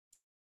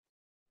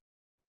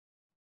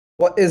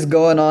What is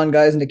going on,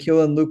 guys?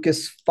 Nikhil and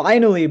Lucas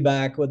finally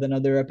back with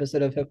another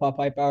episode of Hip Hop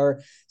Hype Hour.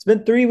 It's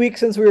been 3 weeks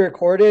since we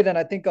recorded, and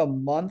I think a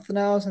month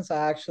now since I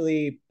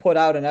actually put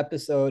out an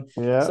episode.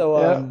 Yeah, So,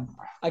 yeah.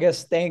 I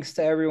guess thanks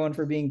to everyone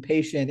for being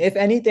patient. If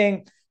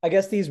anything, I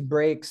guess these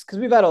breaks, because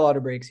we've had a lot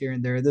of breaks here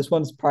and there. This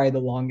one's probably the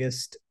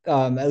longest,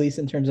 at least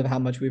in terms of how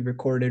much we've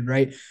recorded,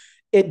 right?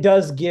 It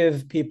does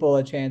give people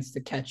a chance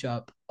to catch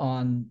up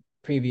on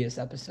previous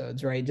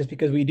episodes, right? Just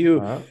because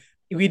Uh,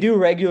 we do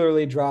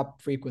regularly drop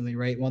frequently,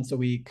 right? Once a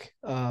week.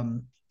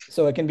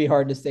 So it can be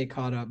hard to stay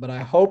caught up, but I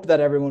hope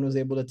that everyone was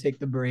able to take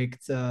the break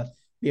to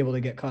be able to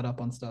get caught up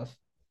on stuff.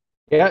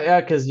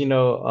 yeah, because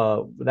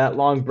that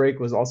long break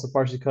was also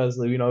partially because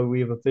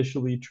we have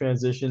officially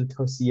transitioned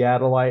to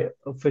Seattleite,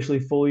 officially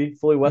fully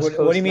West What do you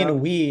Coast mean now.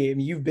 we? I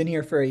mean, you've been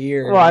here for a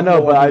year. Well, I I'm know,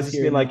 the but one I who's just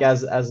here mean like now.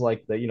 as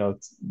like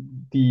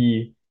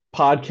the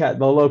podcast,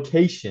 the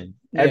location,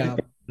 Yeah.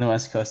 everything in the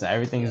West Coast,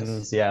 everything's in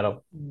Yes.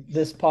 Seattle.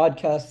 This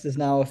podcast is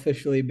now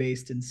officially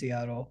based in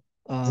Seattle.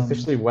 It's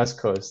officially West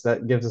Coast.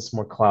 That gives us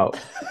more clout.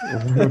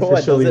 We're What does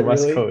officially it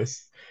West really?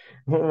 Coast.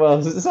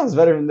 Well, this sounds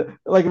better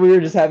like we were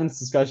just having this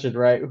discussion,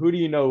 right? Who do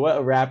you know?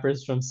 What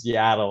rappers from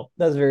Seattle?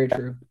 That's very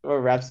true.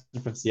 Or raps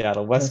from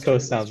Seattle? West That's true.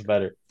 Coast That's sounds true.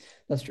 better.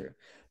 That's true.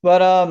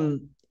 But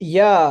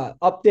yeah,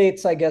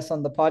 updates I guess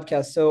on the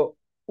podcast. So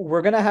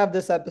we're gonna have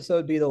this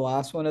episode be the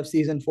last one of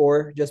season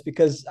 4, just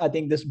because I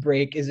think this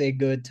break is a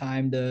good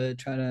time to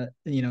try to,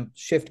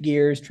 shift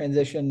gears,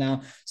 transition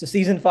now. So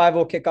season 5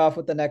 will kick off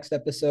with the next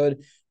episode.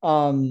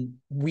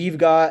 We've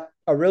got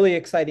a really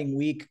exciting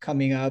week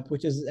coming up,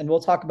 and we'll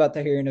talk about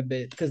that here in a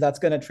bit because that's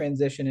going to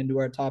transition into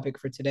our topic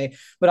for today.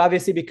 But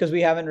obviously, because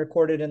we haven't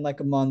recorded in like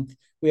a month,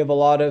 we have a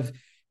lot of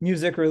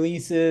music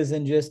releases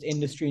and just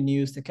industry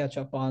news to catch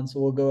up on. So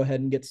we'll go ahead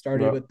and get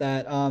started Yep. with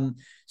that.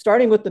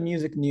 Starting with the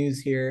music news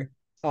here,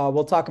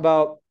 we'll talk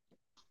about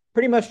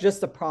pretty much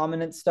just the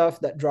prominent stuff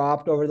that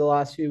dropped over the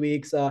last few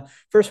weeks.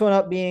 First one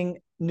up being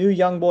new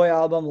YoungBoy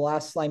album,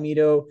 Last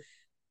Slimito.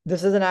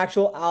 This is an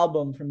actual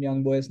album from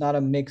YoungBoy. It's not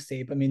a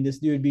mixtape. I mean, this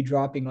dude be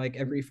dropping like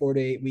every 4 to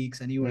 8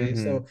 weeks anyway.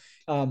 Mm-hmm.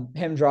 So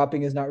him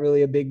dropping is not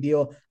really a big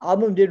deal.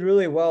 Album did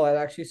really well. It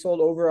actually sold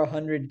over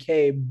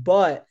 100K,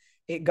 but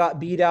it got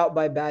beat out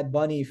by Bad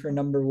Bunny for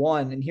number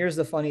one. And here's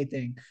the funny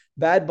thing: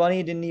 Bad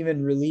Bunny didn't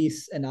even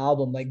release an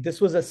album. Like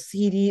this was a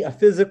CD, a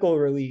physical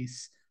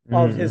release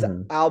of his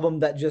Mm-hmm.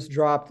 album that just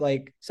dropped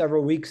like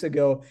several weeks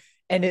ago,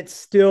 and it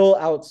still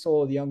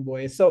outsold Young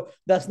Boy. So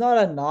that's not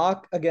a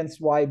knock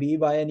against YB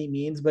by any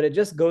means, but it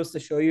just goes to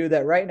show you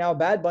that right now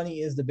Bad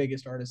Bunny is the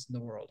biggest artist in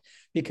the world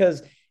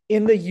because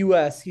in the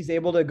US he's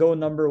able to go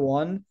number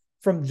one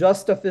from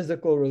just a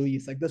physical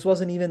release. Like this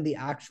wasn't even the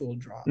actual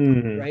drop,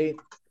 Mm-hmm. right?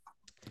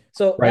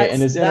 So Right,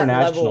 and that's it's that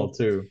international level.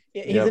 too.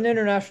 He's an Yep.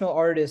 international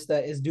artist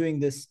that is doing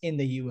this in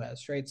the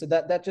US, right? So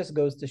that just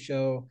goes to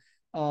show.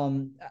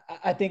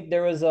 I think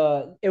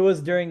it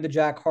was during the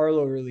Jack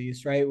Harlow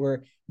release, right,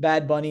 where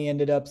Bad Bunny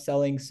ended up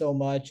selling so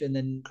much, and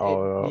then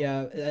Oh,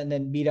 yeah, and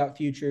then beat out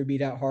Future,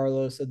 beat out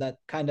Harlow. So that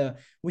kind of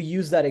we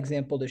use that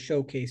example to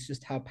showcase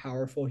just how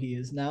powerful he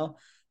is now.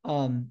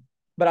 Um,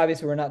 but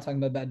obviously we're not talking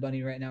about Bad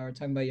Bunny right now. We're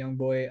talking about Young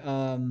Boy.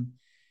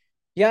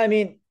 Yeah, I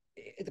mean,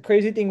 the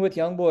crazy thing with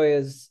Young Boy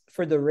is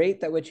for the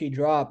rate at which he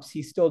drops,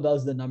 he still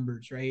does the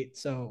numbers, right?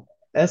 So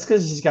that's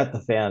because he's got the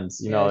fans.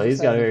 yeah, he just He's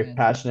has got a the very fans.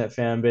 passionate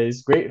fan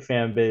base, great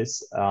fan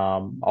base.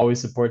 Always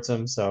supports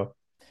him. So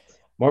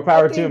more I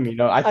power to him.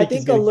 think I I think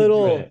he's think a gonna keep doing it.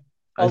 little a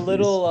I think he's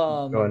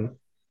little going.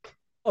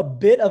 a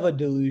bit of a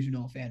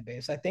delusional fan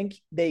base. I think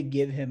they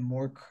give him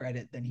more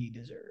credit than he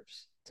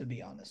deserves, to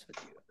be honest with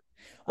you.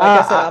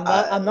 Like I said,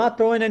 I'm not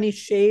throwing any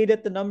shade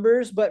at the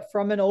numbers, but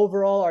from an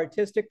overall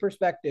artistic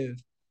perspective,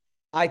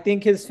 I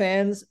think his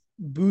fans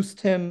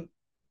boost him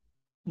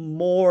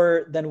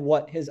more than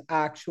what his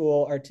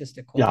actual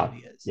artistic Yeah,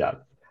 quality is. yeah,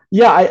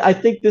 yeah. I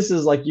think this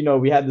is like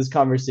we had this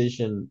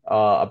conversation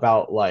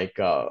about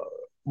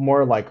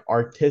more like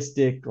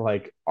artistic,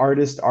 like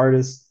artist.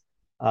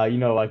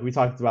 Like we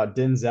talked about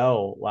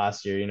Denzel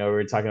last year. We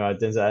were talking about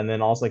Denzel, and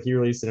then also like he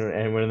released it,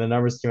 and when the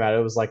numbers came out, it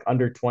was like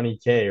under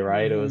 20K,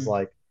 right? It was Mm-hmm.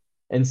 like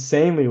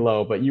insanely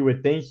low, but you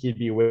would think he'd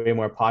be way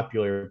more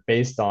popular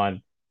based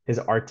on his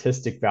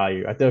artistic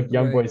value. I think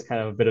YoungBoy Right. is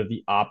kind of a bit of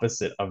the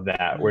opposite of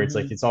that, where it's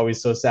like Mm-hmm. it's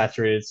always so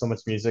saturated, so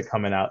much music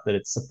coming out that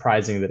it's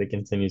surprising that it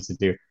continues to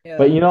do.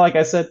 But Yeah. like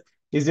I said,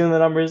 he's doing the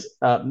numbers.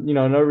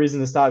 No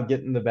reason to stop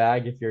getting the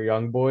bag if you're a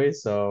young boy.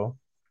 So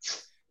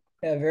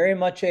Yeah. Very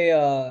much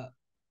a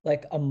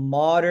like a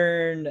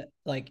modern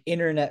like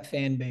internet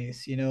fan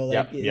base. Like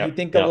yep, you yep,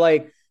 think of yep.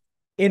 like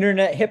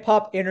internet hip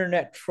hop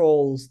internet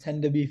trolls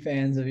tend to be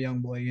fans of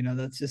Youngboy.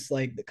 That's just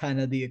like the kind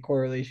of the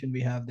correlation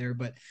we have there.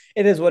 But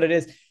it is what it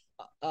is.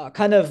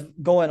 Kind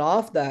of going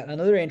off that,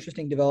 another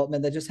interesting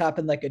development that just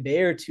happened like a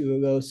day or two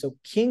ago. So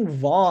King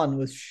Vaughn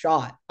was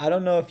shot. I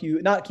don't know if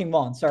you, not King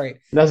Vaughn,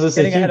 sorry, That's what I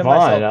say, getting ahead King of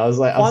Von. myself. I was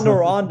Quando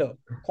Rondo.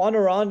 Quando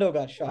Rondo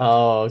got shot.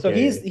 oh, So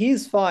he's okay.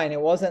 he's fine. It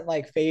wasn't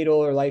like fatal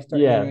or life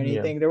threatening or Yeah, yeah.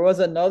 anything. There was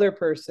another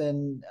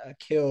person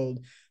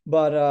killed,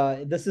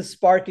 but this is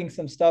sparking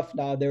some stuff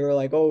now. They were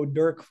like, "Oh,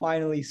 Dirk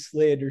finally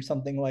slid" or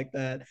something like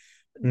that.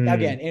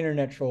 again, Mm.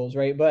 internet trolls,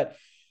 right? But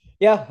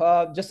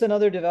yeah, just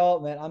another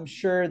development. I'm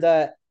sure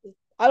that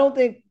I don't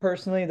think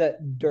personally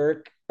that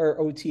Dirk or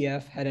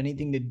OTF had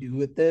anything to do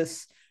with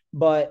this,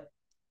 but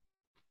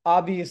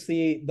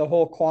obviously the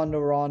whole Quando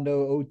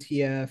Rondo,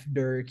 OTF,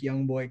 Dirk,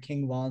 Youngboy,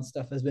 King Von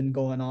stuff has been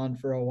going on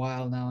for a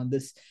while now, and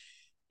this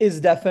is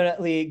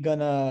definitely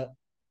gonna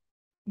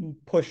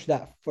push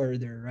that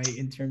further, right?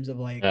 In terms of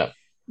Yeah.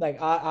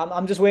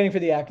 I'm just waiting for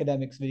the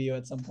academics video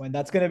at some point.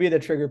 That's gonna be the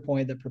trigger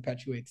point that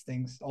perpetuates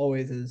things.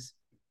 Always is.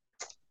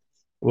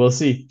 We'll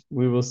see.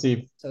 We will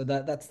see. So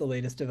that's the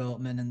latest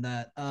development in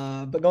that.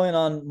 But going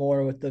on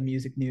more with the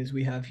music news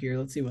we have here,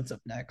 let's see what's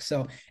up next.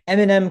 So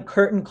Eminem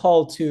Curtain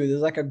Call 2. There's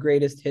like a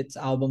greatest hits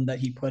album that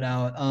he put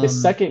out. His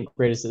second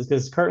greatest is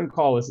because Curtain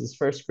Call was his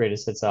first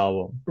greatest hits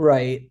album.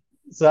 Right.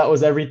 So that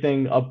was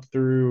everything up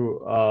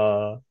through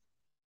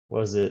what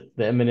was it,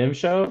 the Eminem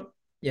show?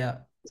 Yeah.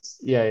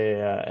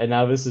 Yeah. And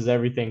now this is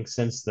everything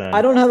since I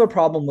then. don't have a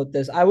problem with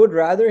this. I would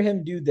rather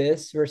him do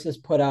this versus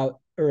put out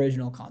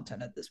original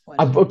content at this point,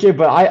 in my Okay,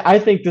 but opinion. I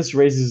think this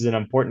raises an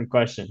important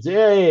question.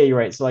 Yeah, you're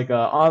right. So like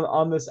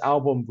on this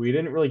album, we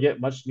didn't really get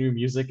much new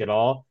music at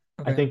all.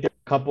 I Okay. think there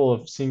are a couple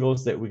of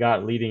singles that we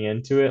got leading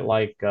into it,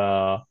 like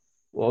what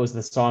was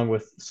the song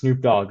with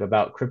Snoop Dogg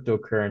about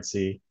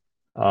cryptocurrency?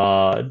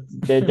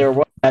 There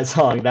was that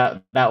song.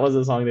 That was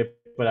a song they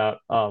put out.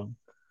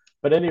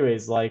 But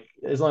anyways, like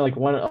there's only like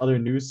one other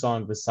new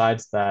song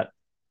besides that.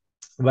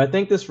 But I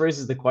think this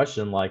raises the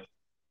question, like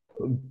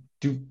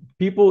do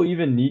people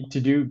even need to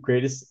do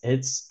greatest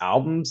hits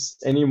albums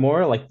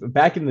anymore? Like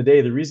back in the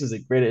day, the reasons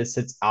that greatest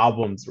hits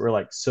albums were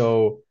like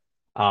so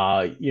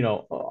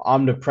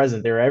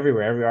omnipresent. They were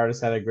everywhere. Every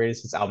artist had a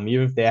greatest hits album,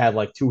 even if they had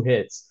like two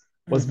hits,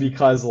 was Mm-hmm.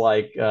 because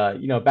like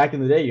back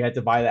in the day you had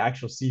to buy the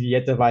actual CD, you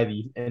had to buy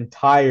the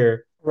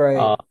entire Right.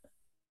 uh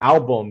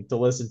album to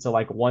listen to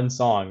like one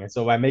song. And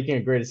so by making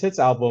a greatest hits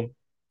album,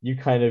 you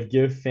kind of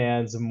give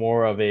fans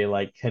more of a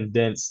like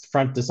condensed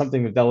front to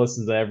something that they'll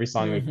listen to every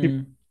song. Like people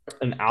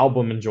Mm-hmm. an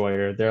album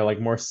enjoyer. They're like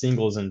more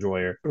singles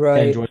enjoyer. They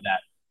Right. enjoy that.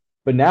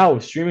 But now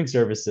with streaming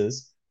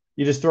services,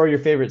 you just throw your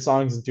favorite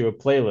songs into a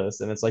playlist,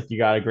 and it's like you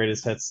got a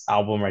greatest hits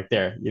album right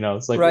there.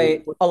 It's like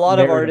Right. what's A the lot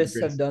of merit of a artists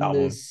have greatest hits done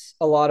album? this.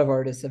 A lot of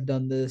artists have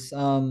done this.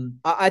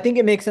 I think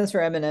it makes sense for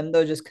Eminem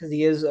though, just because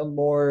he's a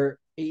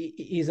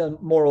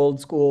more old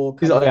school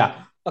He's, kind oh of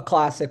yeah, a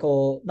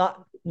classical,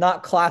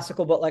 not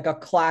classical, but like a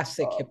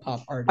classic hip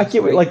hop I artist,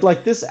 can't wait. right?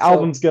 Like this So,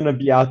 album's gonna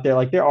be out there.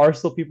 Like there are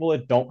still people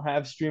that don't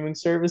have streaming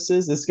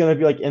services. It's gonna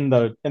be like in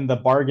the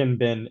bargain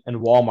bin in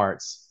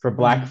Walmart's for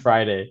Black mhm.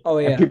 Friday, Oh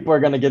and yeah, people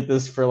are gonna get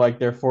this for like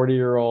their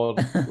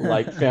 40-year-old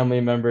like family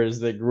members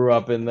that grew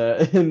up in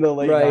the in the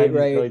late right, 90s,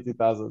 right. early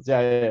 2000s.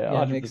 Yeah,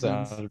 Yeah, it makes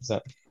 100%, sense.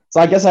 100%. So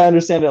I guess I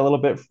understand it a little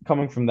bit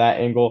coming from that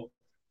angle.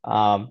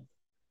 Um,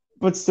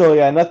 but still,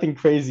 yeah, nothing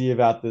crazy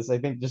about this. I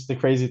think just the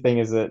crazy thing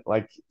is that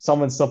like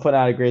someone's still putting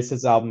out a greatest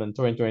hits album in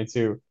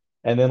 2022,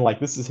 and then like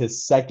this is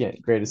his second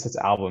greatest hits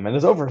album, and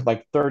there's over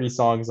like 30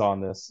 songs on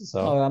this. Oh,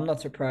 So I'm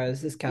not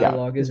surprised. This yeah,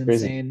 catalog is it's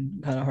crazy.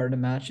 insane. Kind of hard to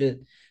match it,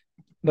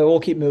 but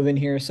we'll keep moving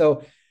here.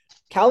 So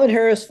Calvin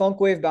Harris Funk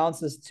Wave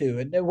bounces too.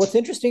 And what's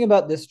interesting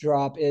about this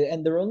drop,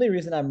 and the only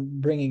reason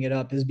I'm bringing it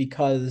up is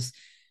because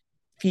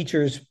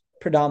features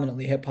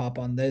predominantly hip hop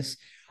on this.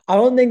 I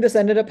don't think this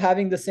ended up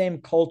having the same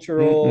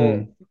cultural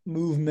Mm-mm.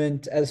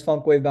 movement as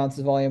Funk Wave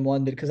Bounces Volume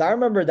 1 did, because I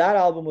remember that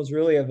album was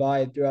really a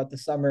vibe throughout the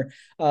summer.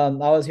 I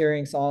was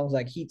hearing songs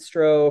like Heat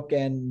Stroke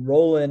and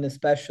Rollin',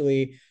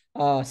 especially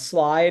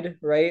Slide,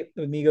 right?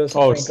 With Migos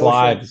and Oh, Frank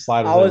Ocean.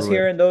 slide I was was everywhere.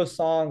 hearing those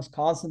songs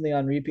constantly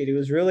on repeat. It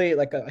was really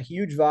like a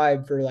huge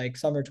vibe for like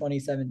summer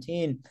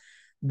 2017.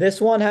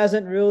 This one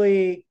hasn't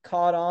really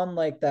caught on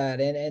like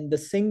that, and the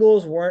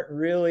singles weren't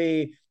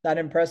really that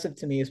impressive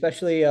to me,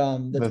 especially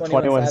the The 21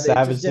 21 Savage. It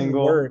Savage just didn't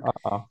single. work.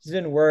 It just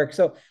didn't work.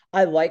 So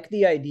I like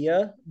the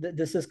idea that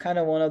this is kind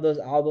of one of those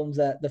albums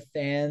that the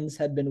fans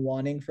had been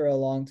wanting for a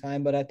long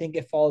time, but I think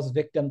it falls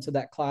victim to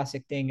that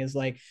classic thing is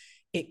like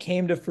it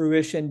came to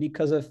fruition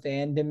because of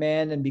fan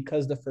demand and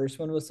because the first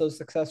one was so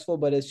successful,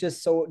 but it's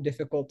just so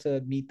difficult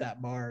to meet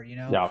that bar, you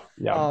know?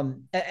 Yeah.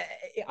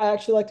 I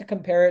actually like to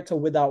compare it to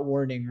Without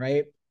Warning,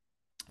 right?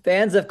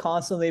 Fans have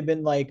constantly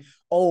been like,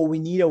 "Oh, we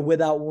need a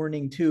Without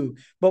Warning too."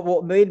 But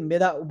what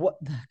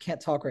I can't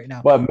talk right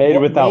now. But made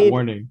What without made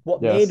warning.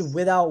 what made Yes.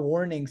 Without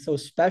Warning so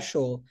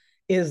special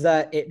is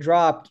that it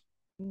dropped,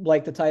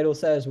 like the title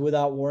says,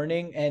 without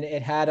warning, and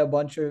it had a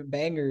bunch of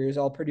bangers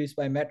all produced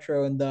by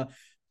Metro, and the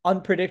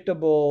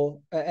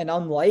unpredictable and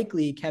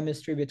unlikely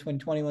chemistry between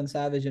 21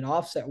 Savage and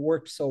Offset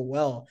worked so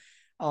well.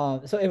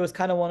 So it was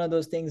kind of one of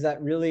those things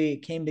that really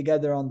came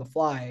together on the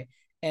fly.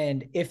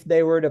 And if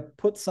they were to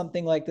put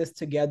something like this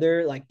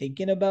together, like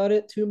thinking about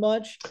it too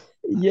much,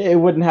 Yeah, it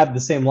wouldn't have the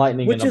same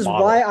lightning in which a is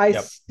why bottle. I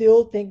Yep.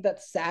 still think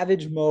that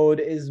Savage Mode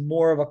is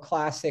more of a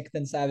classic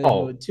than Savage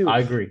Oh, Mode 2. I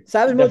agree.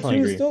 Savage Mode Definitely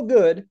 2 is agree. still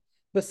good,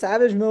 but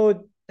Savage Mode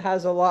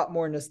has a lot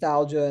more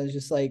nostalgia and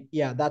just like,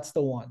 yeah, that's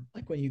the one.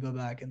 Like when you go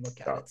back and look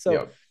at it. So,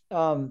 Yep.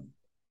 um,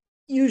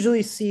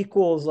 usually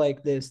sequels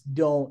like this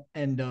don't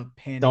end up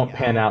panning Don't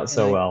pan out. out And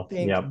so I well.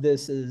 think Yep.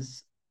 this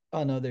is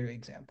another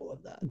example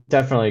of that.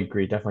 Definitely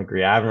agree. Definitely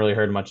agree. I haven't really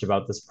heard much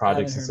about this I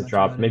project haven't since heard it much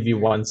dropped. about it Maybe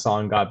either. one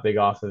song got big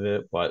off of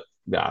it, but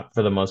yeah,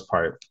 for the most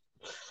part,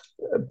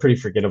 pretty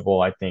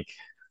forgettable, I think.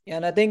 Yeah,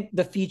 and I think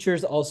the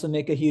features also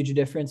make a huge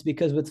difference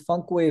because with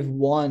Funkwave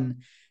One,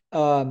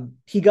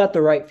 he got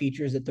the right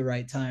features at the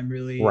right time.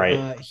 Really,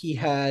 Right. he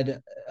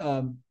had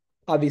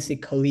obviously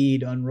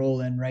Khalid on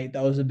Roland, right?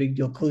 That was a big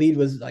deal. Khalid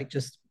was like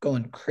just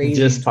going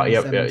crazy in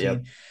Yep, yep,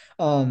 yep.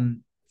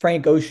 2017.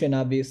 Frank Ocean,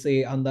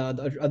 obviously, on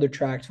the other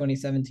track,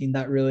 2017,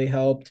 that really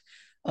helped.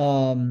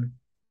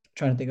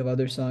 Trying to think of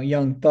other songs.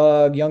 Young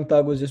Thug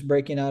was just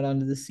breaking out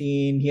onto the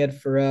scene. He had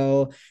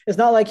Pharrell. It's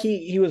not like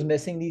he was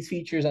missing these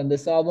features on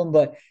this album,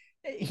 but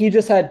he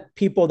just had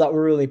people that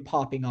were really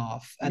popping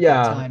off at that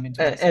Yeah. time in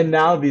And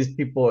now 2017. these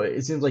people,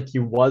 it seems like he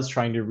was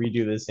trying to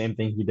redo the same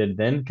thing he did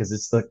then because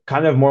it's the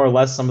kind of more or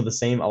less some of the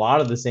same, a lot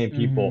of the same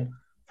people.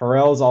 Mm-hmm.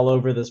 Pharrell's all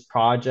over this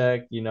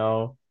project, you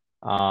know.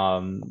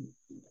 Um,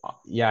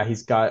 yeah,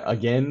 he's got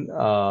again,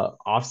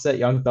 Offset,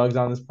 Young Thug's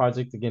on this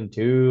project again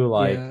too.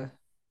 Like, Yeah.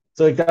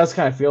 so like that's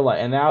kind of feel like,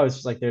 and now it's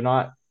just like they're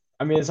not.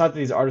 I mean, it's not that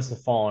these artists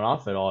have fallen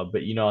off at all,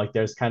 but you know, like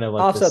there's kind of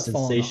like this Offset's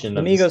fallen off. sensation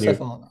The of this Migos have new.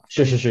 fallen off,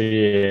 Sure, right? sure, sure,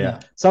 yeah, yeah. Yeah.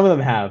 Some of them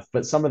have,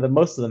 but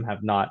most of them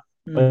have not.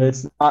 But Mm-hmm.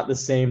 it's not the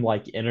same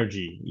like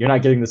energy. You're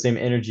not getting the same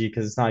energy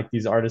because it's not like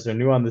these artists are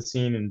new on the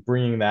scene and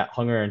bringing that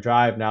hunger and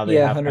drive. Now they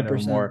Yeah, have kind of a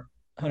 100%. more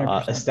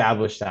 100%.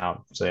 established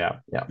sound. So yeah,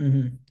 yeah,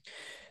 Mm-hmm.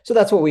 So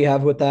that's what we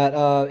have with that.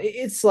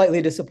 It's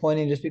slightly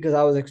disappointing just because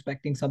I was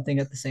expecting something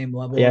at the same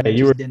level yeah. and it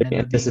You were just didn't end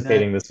up being that.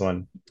 anticipating this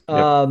one.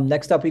 Yep.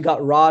 Next up, we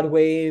got Rod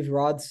Wave,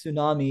 Rod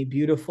Tsunami,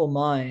 Beautiful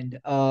Mind.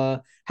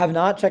 Have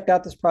not checked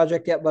out this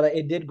project yet, but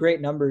it did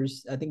great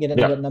numbers. I think it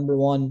ended up Yeah. number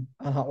one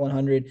on Hot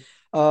 100.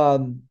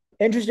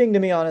 Interesting to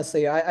me,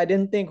 honestly. I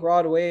didn't think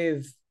Rod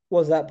Wave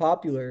was that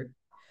popular.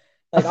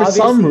 Like, For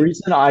some obviously,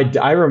 reason,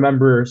 I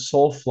remember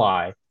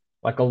Soulfly.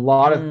 Like a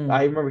lot of, I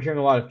mm, remember hearing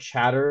a lot of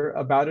chatter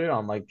about it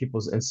on like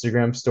people's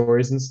Instagram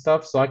stories and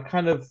stuff. So I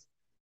kind of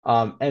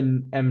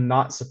and am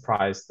not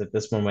surprised that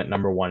this one went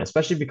number one,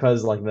 especially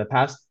because like the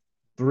past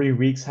 3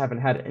 weeks haven't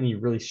had any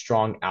really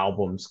strong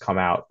albums come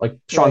out, like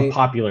strong right.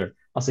 popular.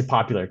 I'll say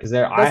popular because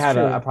there I That's had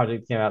a true.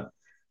 project that came out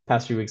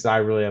past few weeks that I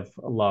really have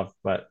loved,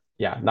 but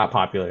yeah, not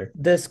popular.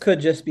 This could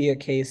just be a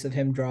case of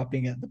him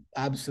dropping at the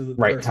absolute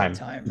Right perfect time.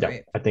 time, Yeah,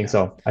 right? I think Yeah.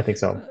 so. I think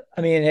so.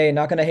 I mean, hey,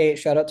 not gonna hate.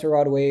 Shout out to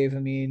Rod Wave. I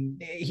mean,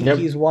 Yep.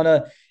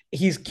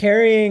 he's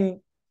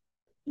carrying,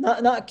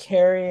 not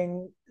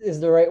carrying is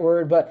the right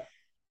word, but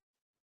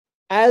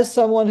as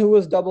someone who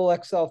was double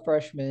XL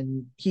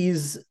freshman,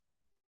 he's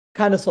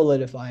kind of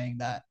solidifying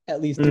that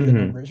at least through the Hmm.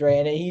 numbers, right?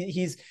 And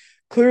he's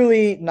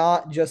clearly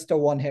not just a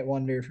one hit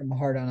wonder from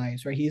Hard on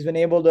Ice, right? He's been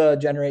able to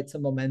generate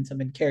some momentum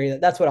and carry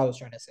that. That's what I was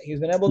trying to say. He's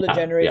been able to Yeah,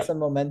 generate yeah. some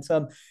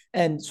momentum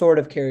and sort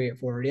of carry it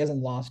forward. He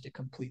hasn't lost it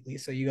completely,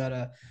 so you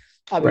gotta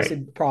Right. obviously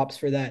props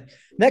for that.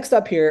 Next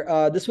up here,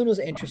 this one was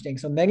interesting.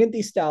 So Megan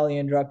Thee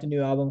Stallion dropped a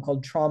new album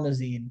called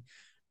Traumazine,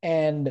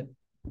 and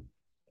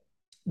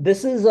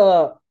this is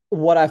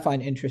what I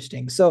find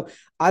interesting. So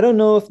I don't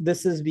know if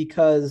this is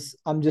because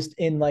I'm just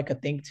in like a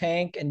think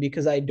tank and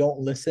because I don't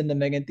listen to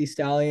Megan Thee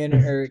Stallion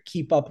or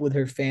keep up with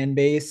her fan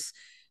base,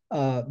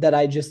 that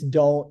I just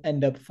don't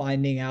end up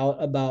finding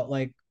out about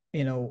like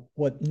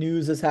what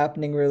news is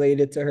happening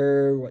related to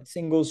her, what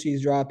singles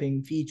she's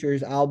dropping,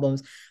 features,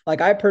 albums.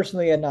 Like I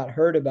personally had not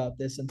heard about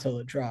this until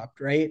it dropped,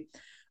 right?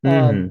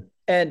 Hmm.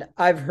 And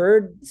I've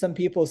heard some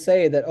people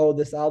say that, oh,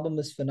 this album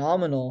is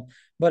phenomenal,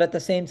 but at the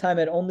same time,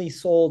 it only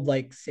sold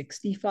like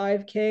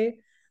 65K,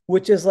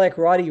 which is like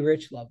Roddy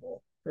Rich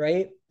level,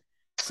 right?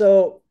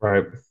 So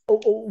Right.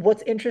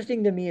 what's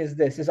interesting to me is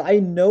this is I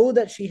know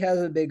that she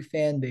has a big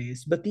fan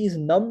base, but these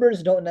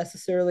numbers don't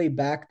necessarily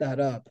back that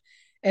up.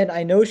 And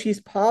I know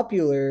she's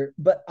popular,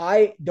 but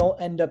I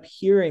don't end up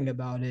hearing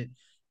about it.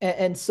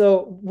 And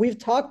so we've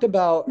talked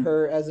about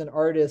her as an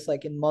artist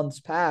like in months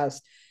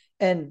past.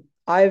 And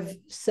I've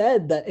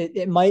said that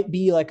it might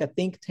be like a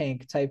think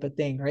tank type of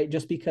thing, right?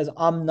 Just because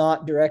I'm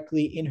not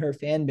directly in her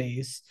fan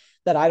base,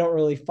 that I don't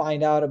really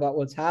find out about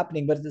what's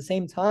happening. But at the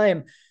same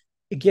time,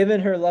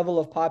 given her level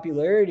of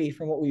popularity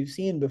from what we've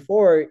seen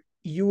before,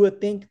 you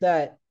would think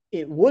that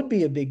it would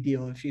be a big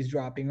deal if she's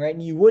dropping, right?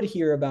 And you would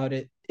hear about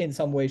it in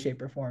some way,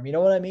 shape, or form. You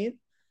know what I mean?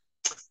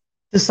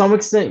 To some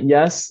extent,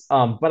 yes.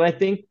 But I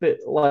think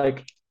that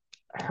like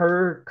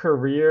her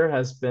career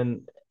has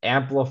been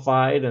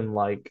amplified and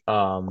like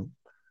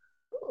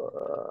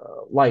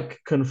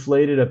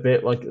conflated a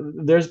bit. Like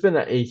there's been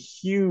a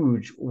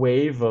huge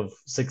wave of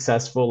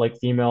successful like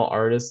female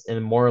artists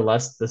in more or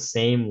less the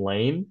same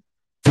lane,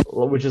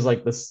 which is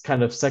like this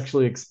kind of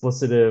sexually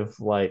explicitive,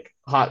 like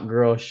hot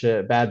girl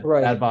shit, bad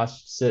Right.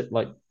 boss shit,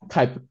 like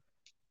type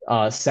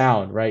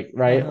sound, right? Uh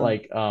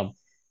Right? huh.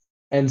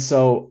 And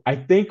so I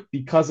think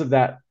because of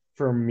that,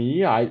 for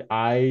me,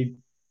 I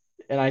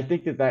and I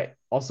think that that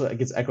also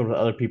gets echoed with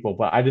other people,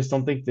 but I just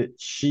don't think that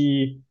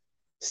she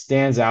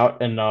stands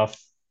out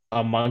enough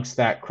amongst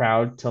that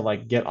crowd to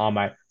like get on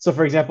my. So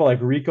for example,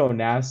 like Rico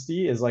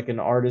Nasty is like an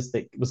artist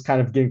that was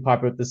kind of getting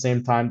popular at the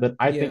same time that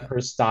I think Yeah.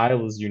 her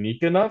style is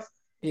unique enough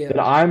Yeah. then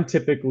I'm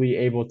typically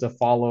able to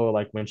follow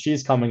like when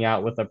she's coming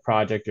out with a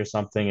project or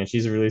something and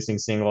she's releasing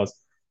singles.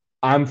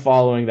 I'm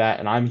following that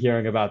and I'm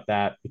hearing about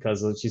that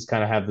because she's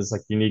kind of have this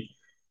like unique.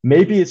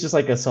 Maybe it's just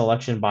like a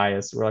selection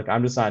bias where like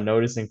I'm just not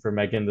noticing for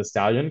Megan Thee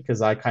Stallion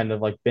because I kind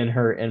of like been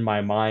her in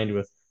my mind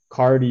with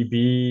Cardi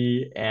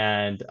B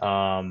and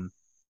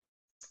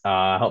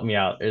help me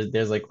out.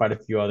 There's like quite a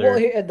few Well,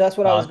 other that's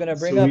what I was gonna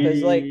bring up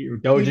is like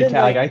Saweetie, Doja even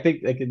Cat. Like like I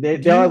think like do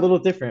they are a you little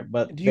different,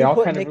 but do they you all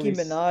put kind of Nicki really.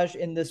 Minaj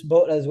in this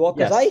boat as well?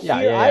 Because Yes,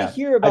 yeah, yeah, I yeah.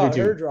 hear I do about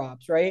her too.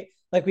 drops, right?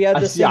 Like we had I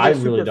the see. I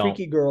single really Super don't.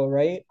 Freaky Girl,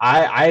 right?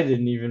 I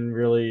didn't even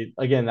really.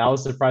 Again, I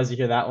was surprised to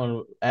hear that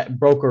one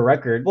broke a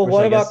record, Well, which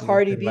what I about guess we'll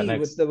Cardi talk about B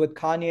next. with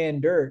Kanye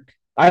and Dirk?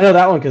 I know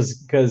that one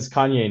because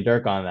Kanye and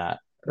Dirk on that,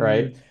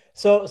 right? Mm.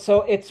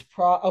 So it's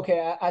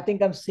okay. I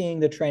think I'm seeing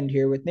the trend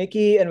here with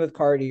Nicki and with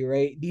Cardi,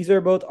 right? These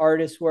are both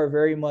artists who are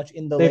very much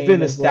in the They've lane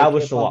been of like hip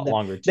established a hop. lot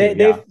longer too.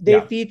 Yeah, They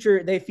yeah.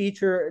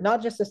 feature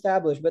not just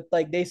established, but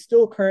like they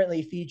still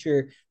currently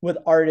feature with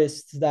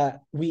artists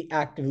that we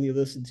actively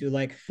listen to.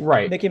 Like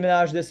Right, Nicki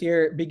Minaj this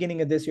year,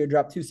 beginning of this year,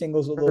 dropped two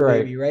singles with Lil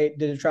right. Baby, right?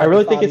 Did a I track with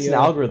really think it's an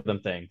Fabio. algorithm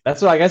thing.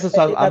 That's what I guess that's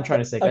what I'm trying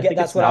to say. I Again, think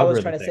that's it's an what I was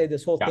trying algorithm to say. thing.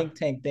 This whole Yeah. think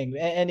tank thing,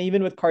 and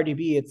even with Cardi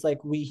B, it's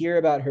like we hear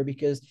about her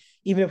because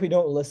even if we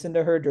don't listen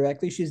to her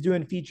directly, she's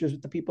doing features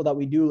with the people that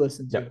we do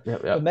listen to. Yep.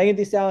 Yep. With Yep. Megan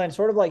Thee Stallion,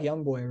 sort of like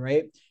YoungBoy,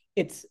 right?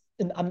 It's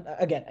and I'm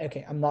again,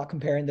 okay, I'm not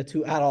comparing the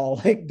two at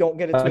all. Like, don't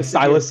get it Like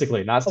twisted here.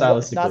 stylistically, not Not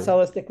stylistically.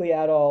 stylistically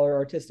at all or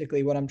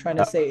artistically. What I'm trying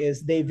to Yeah. say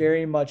is they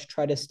very much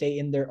try to stay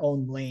in their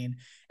own lane,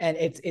 and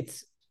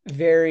it's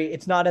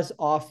not as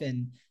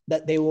often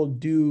that they will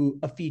do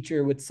a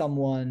feature with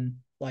someone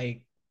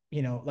like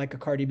like a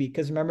Cardi B.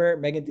 Because remember,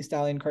 Megan Thee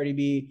Stallion, Cardi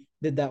B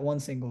did that one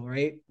single,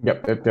 right?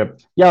 Yep, yep, yep.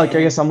 Yeah, like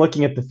I guess And I'm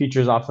looking at the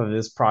features off of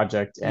this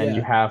project, and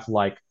you yeah, have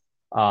like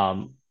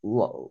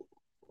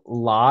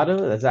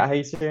Lada. Is that how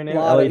you say her name?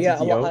 L Lotto, A T yeah,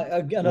 T O.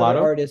 another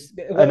Lotto. artist.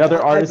 Well,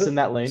 Another artist in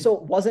that lane. so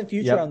wasn't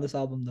Future on Yep. this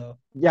album though?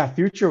 Yeah,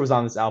 Future was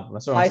on this album.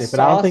 That's what I'm I saying. But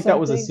I don't saw think that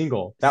was a something.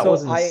 single. That So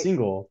wasn't a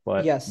single,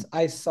 but yes,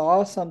 I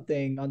saw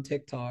something on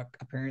TikTok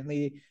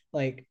apparently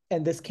like,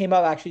 and this came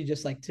out actually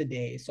just like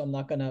today. So I'm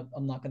not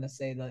gonna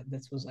say that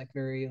this was like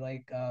very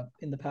like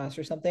in the past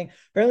or something.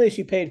 Apparently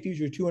she paid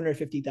Future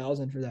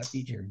 250,000 for that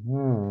feature.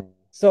 hmm.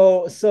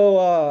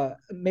 So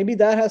maybe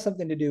that has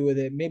something to do with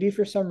it. Maybe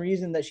for some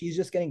reason that she's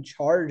just getting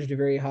charged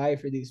very high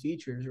for these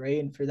features, right?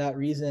 And for that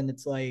reason,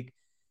 it's like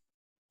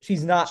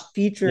she's not Yeah,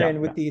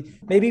 featuring with yeah. the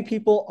maybe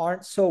people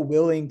aren't so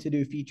willing to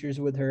do features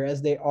with her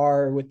as they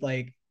are with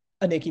like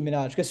a Nicki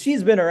Minaj because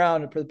she's been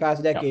around for the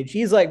past Yeah. decade.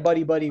 She's like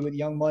buddy buddy with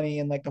Young Money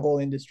and like the whole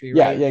industry,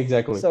 Yeah, right? yeah,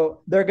 exactly.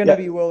 So they're gonna Yeah.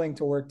 be willing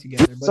to work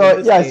together. But in So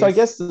this yeah, so I case,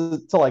 guess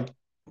to like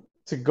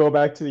to go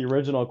back to the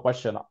original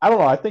question, I don't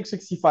know. I think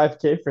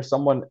 65K for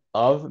someone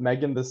of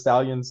Megan Thee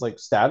Stallion's like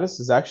status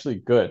is actually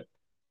good.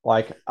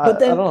 Like but I don't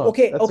then know.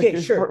 okay, That's a okay,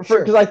 good sure, for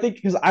because sure. I think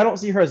because I don't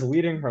see her as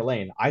leading her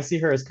lane. I see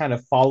her as kind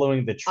of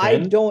following the I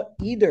trend, don't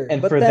either.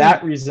 and But for that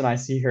then reason, I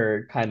see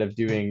her kind of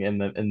doing in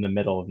the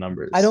middle of I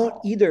numbers. don't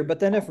either. But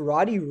then if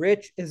Roddy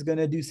Rich is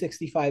gonna do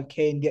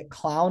 65K and get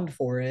clowned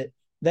for it,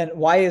 then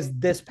why is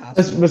this This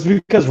passable? was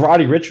because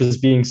Roddy Rich was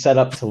being set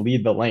up to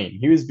lead the lane.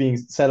 He was being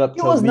set up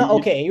He was not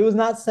lead okay. He was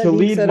not being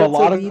lead set up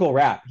to lead. melodical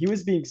rap. He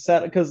was being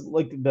set because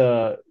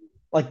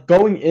like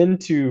going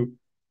into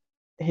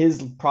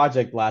his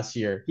project last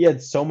year, he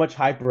had so much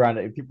hype around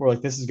it. People were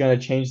like, "This is gonna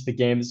change the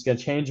game. This is gonna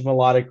change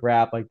melodic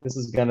rap. Like this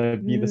is gonna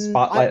be the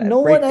spotlight No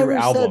one breakthrough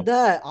ever said album."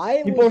 that.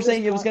 I People was were just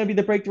saying it was gonna be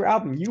the breakthrough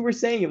album. You were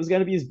saying it was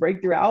gonna be his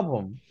breakthrough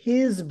album.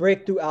 his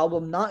breakthrough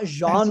album, not That's what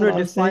genre I'm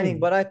defining, saying.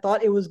 but I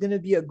thought it was going to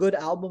be a good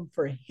album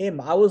for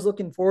him. I was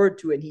looking forward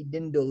to it. He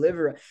didn't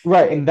deliver.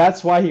 Right, Okay. and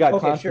that's why he got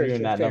Okay. clowned for Sure. doing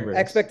Sure. that Fair. numbers.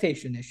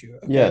 Expectation issue.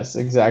 Okay. Yes,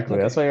 exactly.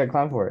 That's Okay. why he got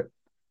clowned for it.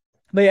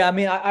 But yeah, I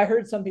mean, I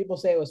heard some people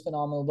say it was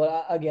phenomenal,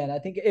 but again, I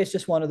think it's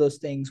just one of those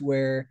things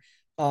where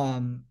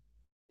um,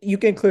 you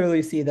can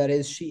clearly see that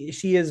is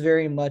she is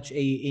very much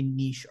a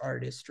niche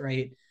artist,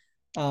 right?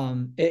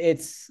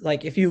 It's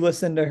like if you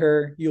listen to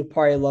her, you'll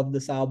probably love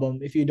this album.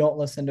 If you don't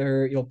listen to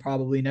her, you'll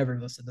probably never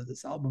listen to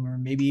this album or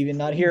maybe even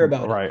not hear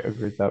about it. Right,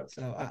 agreed that.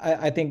 So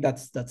I think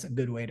that's a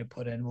good way to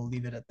put it. And we'll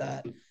leave it at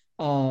that.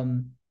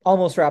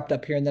 Almost wrapped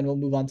up here, and then we'll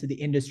move on to the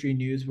industry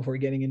news before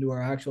getting into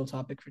our actual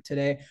topic for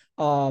today.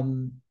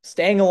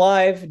 Staying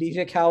Alive,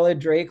 DJ Khaled,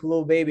 Drake,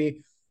 Lil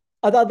Baby.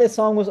 I thought this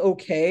song was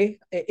okay.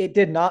 It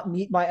did not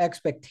meet my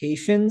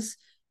expectations,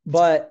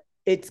 but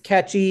it's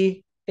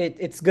catchy.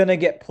 It's gonna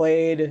get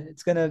played.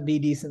 It's gonna be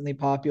decently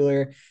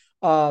popular.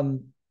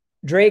 Um,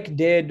 Drake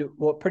did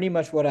what pretty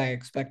much what I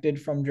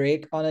expected from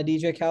Drake on a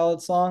DJ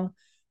Khaled song.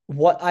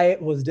 What I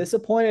was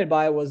disappointed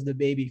by was the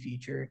baby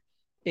feature.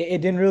 It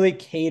didn't really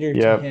cater to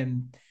Yeah.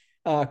 him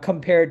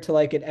compared to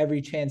like at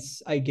Every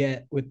Chance I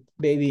Get with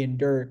Baby and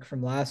Dirk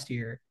from last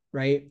year,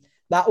 right?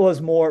 That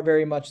was more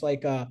very much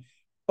like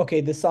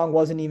okay, this song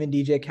wasn't even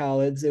DJ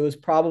Khaled's. It was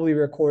probably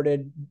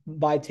recorded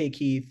by Tay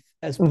Keith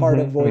as part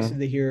of Voice of Mm-hmm.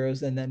 the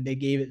Heroes, and then they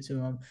gave it to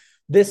him.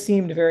 This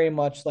seemed very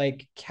much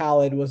like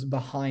Khaled was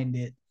behind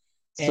it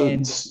So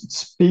and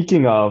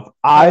speaking of,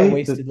 kind of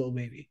wasted Little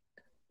Baby.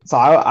 So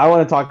I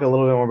want to talk a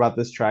little bit more about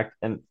this track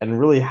and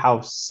really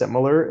how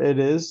similar it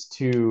is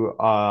to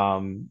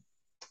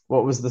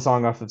what was the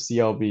song off of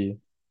CLB?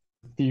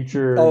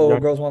 Future Oh, Young.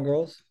 Girls Want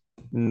Girls.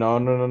 No,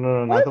 not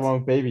the What? one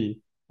with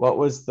Baby. What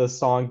was the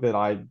song that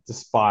I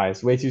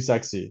despise? Way Too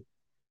Sexy.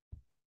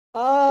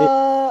 It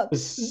Uh,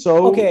 was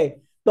so. okay.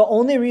 The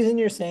only reason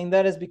you're saying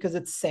that is because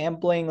it's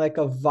sampling like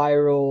a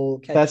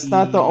viral, That's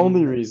not the catchy,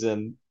 only like,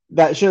 reason.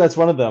 That sure that's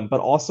one of them,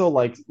 but also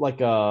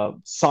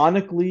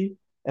sonically,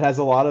 it has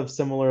a lot of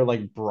similar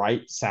like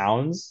bright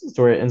sounds,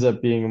 so it ends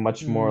up being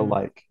much more mm,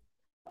 like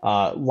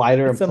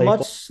lighter it's and a much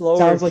playful. slower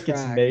Sounds like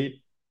it's track.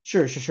 made.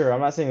 Sure.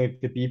 I'm not saying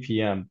like the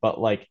BPM, but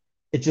like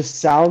it just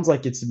sounds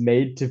like it's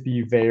made to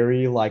be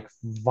very like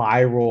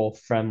viral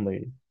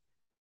friendly.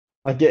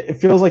 Like it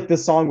feels like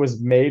this song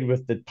was made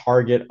with the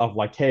target of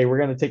like, hey, we're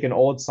gonna take an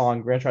old song,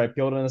 we're gonna try to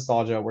appeal to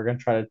nostalgia, we're gonna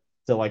try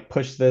to like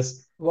push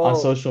this on Well,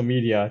 social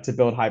media to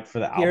build hype for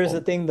the here's the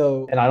album. thing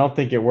though. And I don't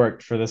think it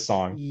worked for this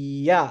song.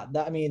 Yeah,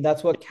 I mean,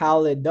 that's what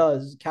Khaled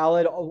does.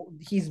 Khaled,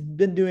 he's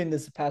been doing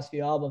this the past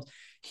few albums.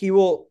 He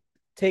will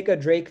take a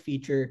Drake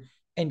feature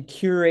and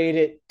curate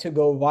it to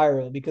go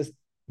viral because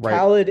Right.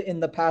 Khaled in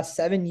the past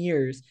 7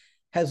 years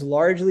has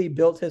largely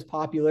built his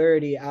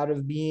popularity out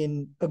of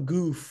being a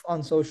goof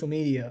on social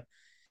media.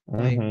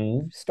 Like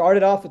Mm-hmm.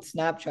 started off with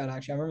Snapchat.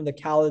 Actually, I remember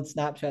the Khaled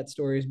Snapchat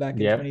stories back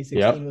in Yep.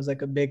 2016 was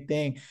like a big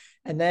thing,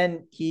 and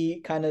then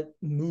he kind of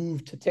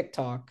moved to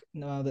TikTok.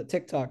 Now that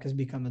TikTok has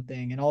become a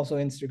thing, and also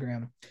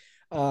Instagram.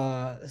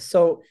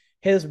 So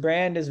his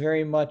brand is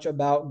very much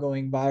about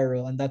going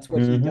viral, and that's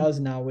what he Mm-hmm. does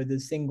now with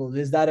his singles.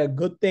 Is that a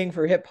good thing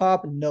for hip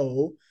hop?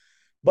 No,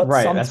 but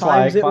Right. That's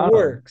why I sometimes it clown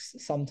him. works.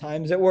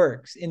 Sometimes it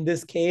works. In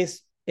this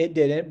case, it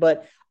didn't,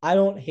 but I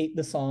don't hate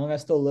the song. I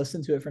still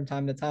listen to it from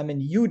time to time,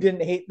 and you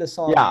didn't hate the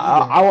Yeah, song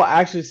either. I will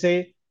actually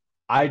say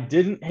I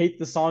didn't hate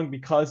the song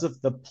because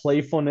of the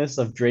playfulness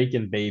of Drake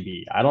and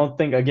Baby. I don't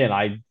think again,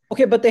 I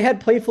Okay, but they had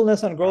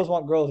playfulness on Girls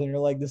Want Girls, and you're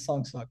like, this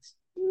song sucks.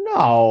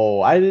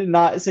 no, I did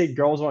not say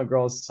Girls Want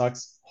Girls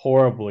sucks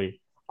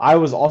horribly. I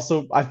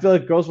feel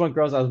like Girls Want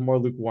Girls I was more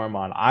lukewarm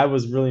on. I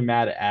was really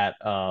mad at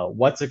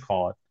what's it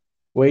called?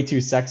 Way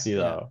Too Sexy Yeah.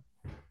 though.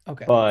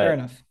 Okay. Fair But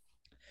enough.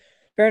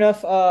 Fair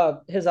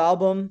enough. His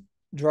album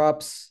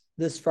drops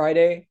this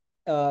Friday.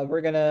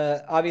 We're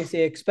gonna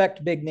obviously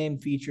expect big name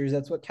features.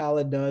 That's what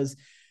Khaled does.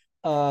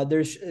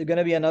 There's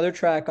gonna be another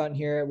track on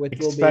here with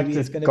Lil Baby. expect a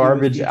It's gonna be with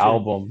garbage Future.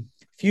 album.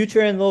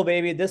 Future and Lil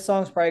Baby. This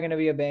song's probably gonna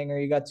be a banger.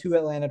 You got two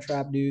Atlanta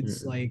trap dudes.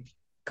 Mm-mm. Like,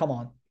 come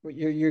on,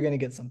 you're gonna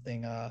get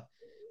something. I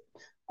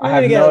You're have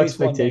gonna get no at least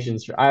one banger.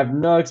 expectations I have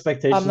no I'm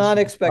expectations not for this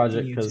expecting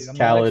project you to. because I'm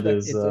not Khaled expect.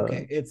 is It's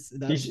okay. It's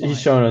that's fine. he's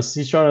shown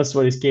us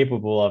what he's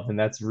capable of, and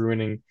that's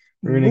ruining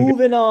good.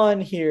 Moving on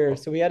here.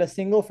 So we had a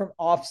single from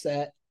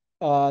Offset,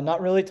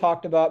 not really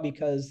talked about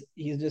because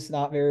he's just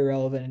not very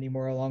relevant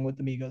anymore, along with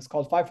the Migos.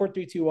 Called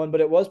 54321, but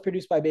it was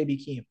produced by Baby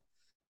Keem.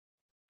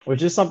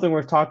 Which is something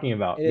worth talking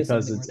about It is because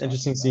something we're it's talking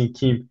interesting about. seeing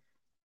Keem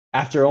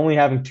after only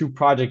having two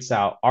projects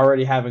out,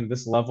 already having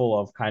this level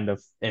of kind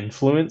of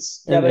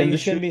influence Yeah, in the but you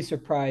shouldn't industry. be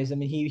surprised. I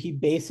mean, he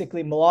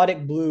basically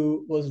Melodic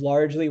Blue was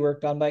largely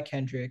worked on by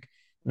Kendrick.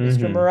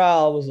 Mr. Mm-hmm.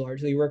 Morale was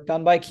largely worked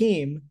on by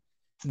Keem.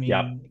 I Yep.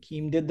 mean,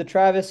 Keem did the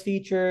Travis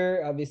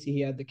feature. Obviously,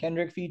 he had the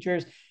Kendrick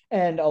features,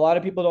 and a lot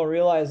of people don't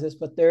realize this,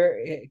 but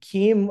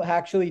Keem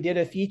actually did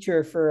a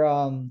feature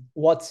for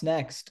 "What's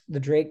Next," the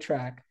Drake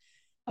track.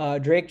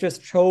 Drake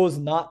just chose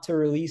not to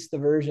release the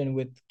version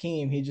with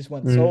Keem. He just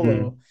went Mm-hmm.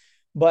 solo,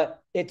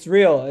 but it's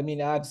real. I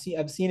mean, I've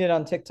seen it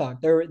on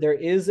TikTok. There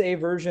is a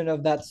version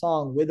of that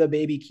song with a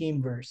Baby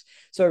Keem verse.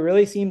 So it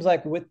really seems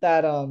like with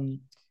that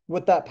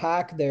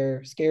pack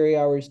there, Scary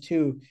Hours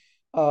 2,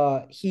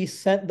 he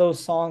sent those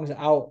songs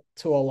out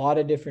to a lot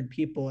of different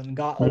people and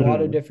got a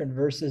lot of Mm-hmm. different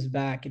verses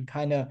back and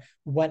kind of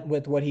went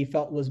with what he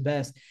felt was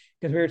best.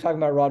 Because we were talking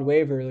about Rod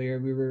Wave earlier,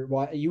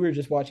 you were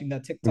just watching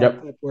that TikTok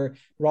Yep. clip where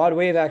Rod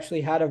Wave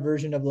actually had a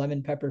version of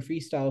Lemon Pepper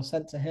Freestyle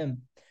sent to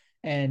him,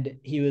 and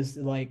he was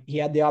like he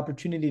had the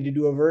opportunity to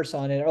do a verse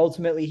on it.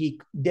 Ultimately,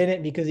 he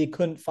didn't because he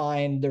couldn't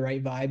find the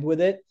right vibe with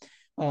it.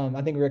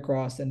 I think Rick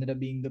Ross ended up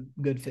being the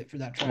good fit for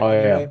that track Oh yeah.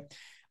 anyway.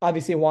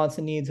 Obviously, Wants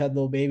and Needs had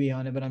Lil Baby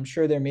on it, but I'm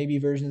sure there may be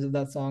versions of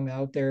that song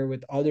out there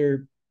with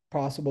other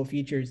possible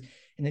features.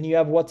 And then you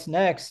have What's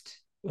Next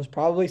was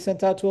probably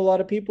sent out to a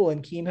lot of people,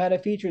 and Keem had a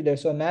feature there.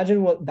 So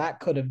imagine what that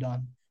could have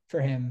done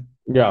for him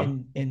Yeah.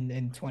 in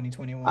I,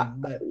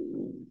 2021. But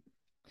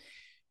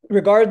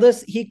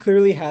regardless, he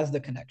clearly has the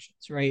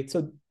connections, right?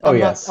 So oh I'm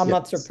not yes. I'm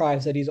not Yes.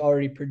 surprised that he's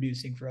already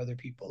producing for other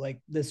people.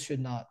 Like this should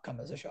not come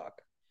as a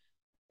shock.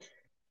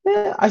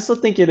 Yeah, I still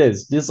think it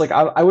is. Just like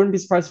I wouldn't be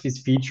surprised if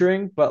he's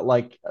featuring, but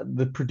like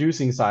the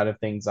producing side of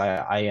things,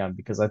 I am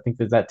because I think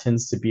that that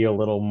tends to be a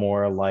little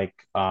more like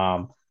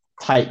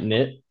tight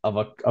knit of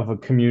a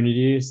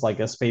community. It's like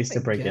a space I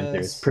to break into.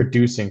 It's guess.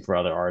 producing for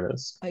other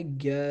artists. I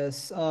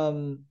guess.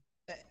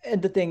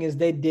 And the thing is,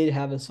 they did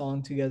have a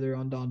song together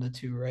on Donda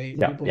too, right?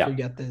 Yeah, People yeah.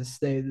 forget this.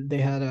 They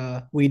had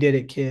a "We Did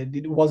It" kid.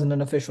 It wasn't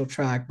an official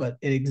track, but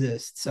it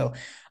exists. So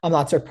I'm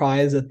not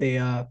surprised that they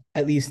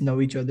at least know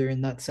each other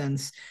in that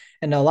sense.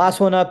 And the last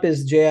one up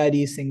is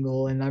JID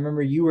single. And I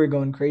remember you were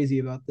going crazy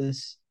about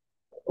this.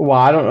 Well,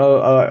 I don't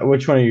know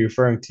which one are you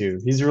referring to.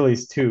 He's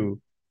released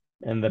two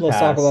in the Let's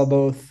talk about past.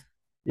 both.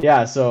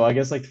 Yeah, so I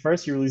guess like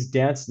first he released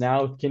Dance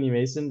Now with Kenny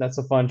Mason. That's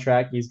a fun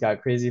track. He's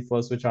got crazy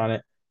flow switch on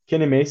it.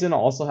 Kenny Mason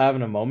also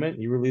having a moment.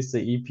 He released the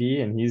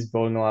EP and he's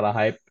building a lot of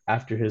hype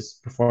after his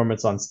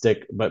performance on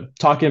Stick. But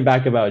talking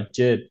back about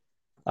Jid,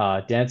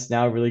 Dance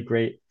Now really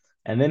great.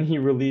 And then he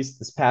released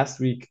this past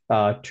week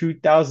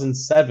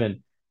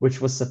 2007,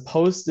 which was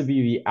supposed to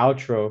be the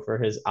outro for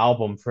his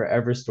album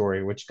Forever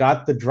Story, which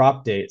got the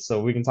drop date.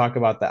 So we can talk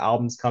about the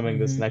albums coming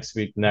this Hmm. next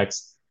week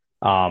next.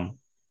 Um,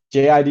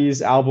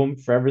 JID's album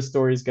Forever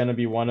Story is going to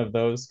be one of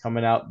those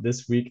coming out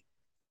this week.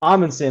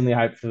 I'm insanely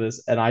hyped for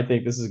this, and I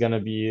think this is going to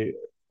be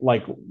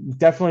like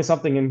definitely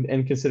something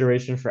in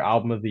consideration for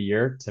album of the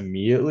year to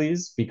me at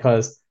least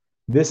because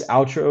this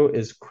outro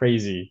is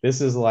crazy.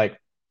 This is like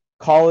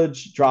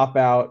college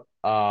dropout,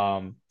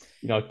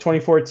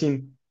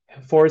 2014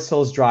 Forest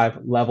Hills Drive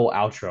level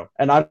outro,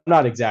 and I'm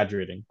not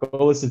exaggerating.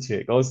 Go listen to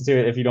it. Go listen to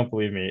it if you don't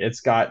believe me.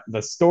 It's got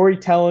the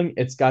storytelling,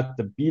 it's got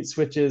the beat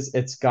switches,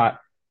 it's got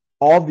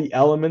all the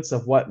elements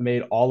of what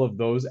made all of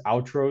those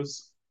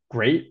outros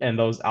great and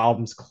those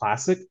albums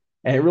classic.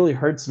 And it really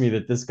hurts me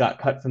that this got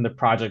cut from the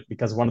project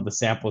because one of the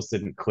samples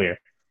didn't clear.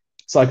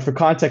 So, like for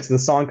context, the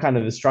song kind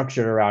of is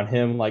structured around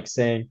him, like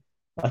saying,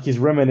 like he's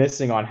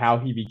reminiscing on how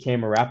he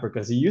became a rapper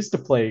because he used to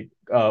play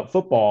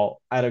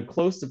football at a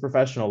close to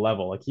professional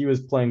level. Like he was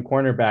playing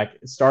cornerback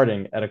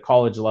starting at a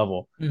college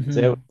level.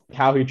 So Hmm.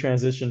 how he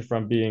transitioned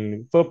from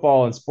being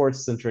football and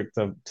sports centric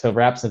to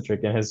rap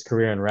centric in his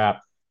career in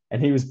rap.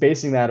 And he was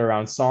basing that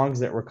around songs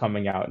that were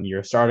coming out in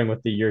year, starting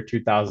with the year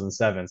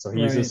 2007. So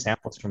he uses Right.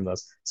 samples from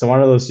those. So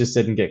one of those just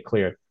didn't get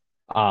cleared.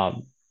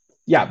 Um,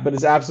 yeah, but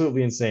it's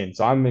absolutely insane.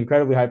 So I'm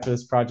incredibly hyped for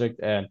this project.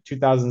 And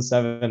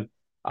 2007,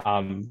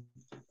 um,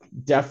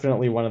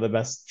 definitely one of the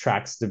best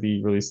tracks to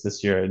be released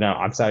this year. No,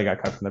 I'm sad I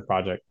got cut from the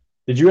project.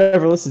 Did you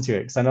ever listen to it?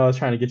 Because I know I was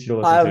trying to get you to I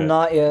listen have to it.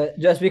 not yet,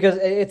 just because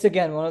it's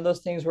again one of those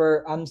things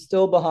where I'm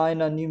still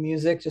behind on new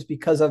music just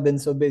because I've been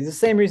so busy. The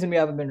same reason we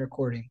haven't been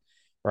recording.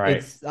 Right.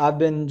 It's I've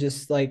been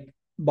just like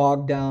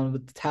bogged down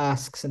with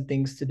tasks and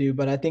things to do,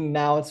 but I think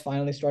now it's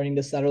finally starting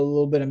to settle a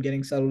little bit. I'm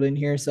getting settled in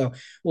here, so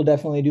we'll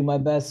definitely do my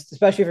best,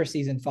 especially for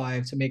season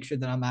 5, to make sure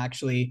that I'm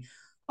actually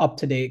up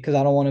to date because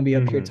I don't want to be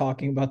up here Mm-hmm.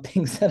 talking about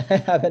things that I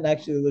haven't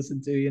actually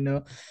listened to, you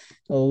know.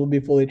 So we'll be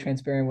fully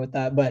transparent with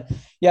that. But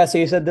yeah, so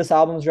you said this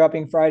album's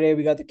dropping Friday.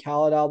 We got the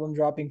Khaled album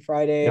dropping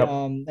Friday, Yep.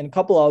 and a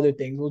couple other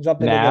things. We'll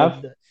jump into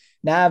Nav. the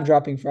Nav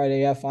dropping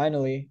Friday. Yeah,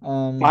 finally.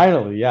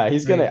 Finally, yeah,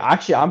 he's gonna. Right.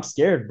 Actually, I'm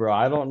scared, bro.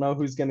 I don't know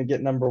who's gonna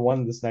get number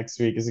one this next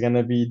week. Is it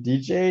gonna be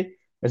DJ?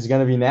 Or is it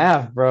gonna be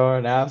Nav,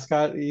 bro? Nav's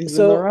got. He's in the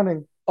So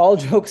running. all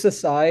jokes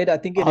aside, I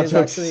think All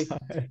jokes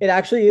aside. it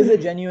actually is a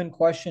genuine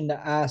question to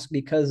ask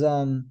because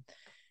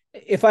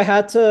if I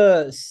had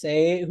to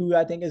say who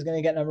I think is going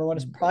to get number one,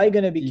 it's probably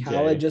going to be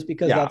Khaled DJ. just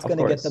because Yeah, that's of going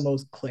to get the course.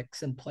 most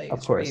clicks and Of plays,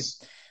 right?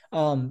 course.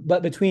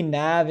 But between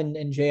Nav and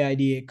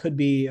JID, it could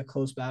be a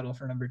close battle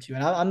for number two.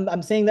 And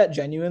I'm saying that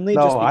genuinely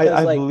just No, because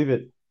I like believe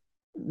it.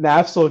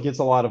 Nav still gets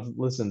a lot of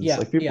listens. yeah,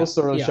 Like people yeah,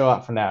 still really yeah, show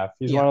out for Nav.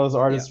 He's one yeah, of those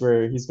yeah, artists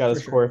where he's got for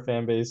his sure. core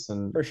fan base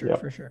and For sure, yep.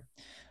 for sure.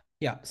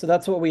 Yeah. So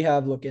that's what we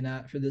have looking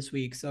at for this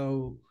week.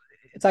 So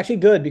it's actually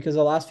good because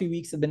the last few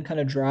weeks have been kind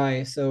of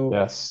dry. So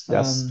Yes,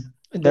 yes.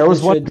 There was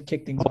this one should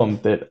kick things off. album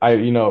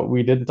that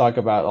we didn't talk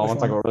about. I Which want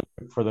to talk one? about really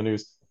quick for the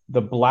news. The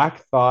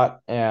Black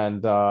Thought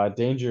and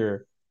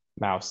Danger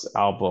Mouse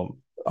album.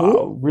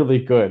 Who? Really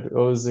good.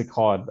 What was it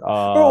called?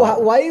 Bro,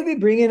 why are you be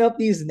bringing up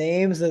these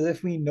names as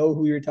if we know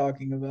who you're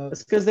talking about?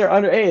 It's because they're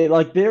under hey,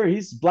 like they're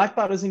he's Black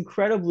Thought is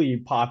incredibly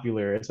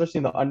popular, especially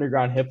in the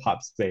underground hip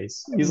hop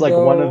space. He's like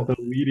one of Bro,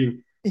 the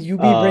leading you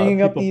be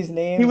bringing up people. these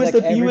names like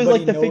He was everybody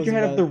like the knows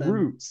figurehead of the about them.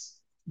 Roots.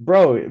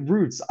 Bro,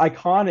 Roots,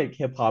 iconic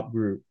hip hop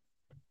group.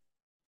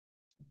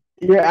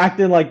 You're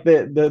acting like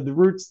the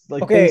Roots,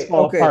 like Things Okay,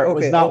 Fall okay, Apart,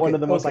 was okay, not one okay,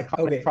 of the most okay,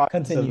 iconic okay.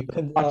 projects of Continue.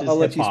 conscious I'll hip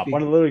let you hop.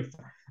 One speak. of the literally,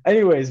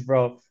 anyways,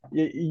 bro,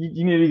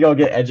 you need to go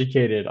get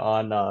educated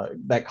on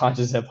that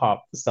conscious hip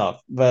hop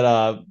stuff.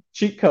 But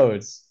cheat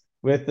codes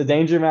with the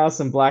Danger Mouse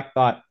and Black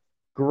Thought,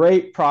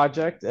 great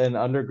project and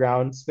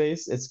underground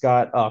space. It's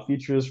got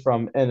features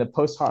from and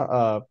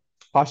a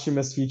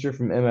posthumous feature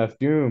from MF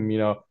Doom.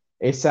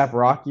 ASAP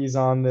Rocky's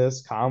on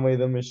this, Conway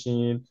the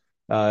Machine,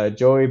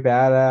 Joey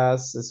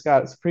Badass. It's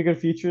got some pretty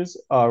good features.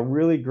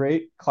 Really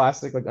great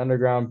classic like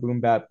underground boom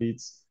bap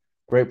beats.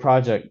 Great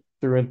project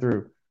through and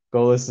through.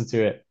 Go listen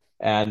to it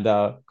and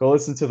go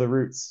listen to the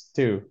Roots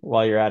too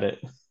while you're at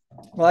it.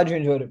 Glad you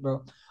enjoyed it,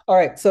 bro. All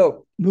right,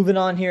 so moving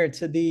on here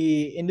to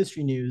the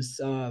industry news.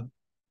 A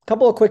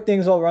couple of quick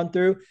things I'll run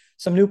through.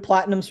 Some new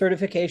platinum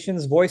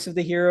certifications. Voice of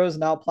the Heroes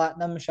now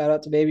platinum. Shout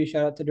out to Baby.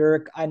 Shout out to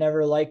Dirk. I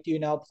Never Liked You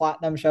now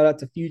platinum. Shout out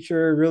to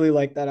Future. Really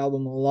like that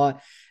album a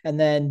lot. And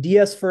then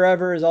DS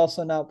Forever is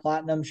also now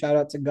platinum. Shout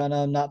out to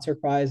Gunna. I'm not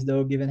surprised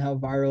though, given how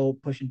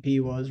viral Push and P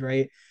was,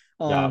 right?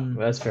 Yeah, Um,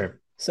 that's fair.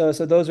 so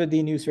those are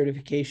the new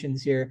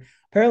certifications here.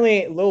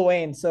 apparently Lil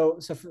Wayne. So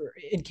for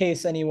in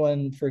case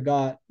anyone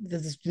forgot,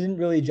 this didn't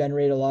really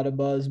generate a lot of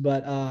buzz,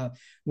 but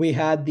we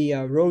had the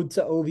Road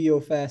to OVO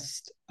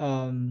Fest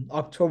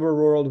October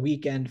World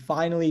weekend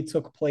finally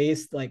took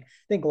place. Like I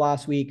think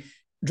last week,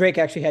 Drake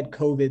actually had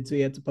COVID, so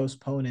he had to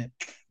postpone it.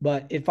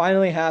 But it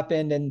finally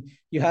happened, and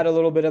you had a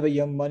little bit of a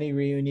Young Money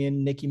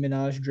reunion. Nicki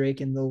Minaj, Drake,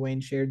 and Lil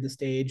Wayne shared the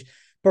stage.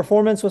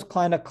 Performance was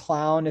kind of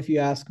clown, if you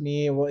ask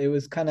me. Well, it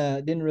was kind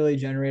of didn't really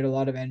generate a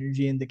lot of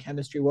energy, and the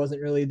chemistry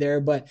wasn't really there.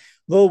 But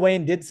Lil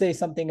Wayne did say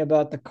something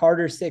about the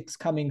Carter 6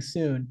 coming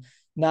soon.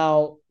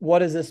 Now, what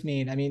does this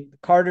mean? I mean,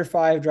 Carter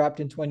 5 dropped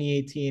in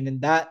 2018,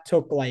 and that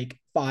took like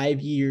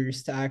 5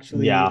 years to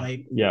actually Yeah,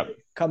 like yeah.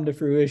 come to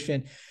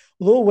fruition.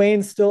 Lil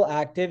Wayne's still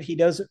active. He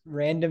does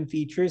random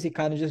features. He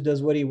kind of just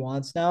does what he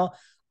wants now.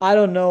 I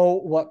don't know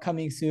what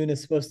coming soon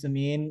is supposed to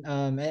mean.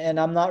 And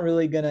I'm not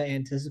really gonna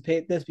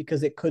anticipate this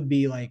because it could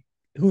be like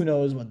who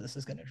knows when this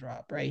is gonna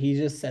drop, right? He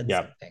just said Yeah.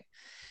 something.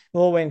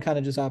 Lil Wayne kind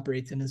of just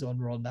operates in his own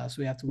world now, so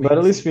we have to wait But and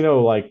at least see. we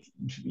know, like,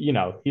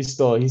 he's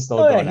still Oh yeah,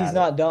 going he's at it.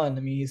 not done. I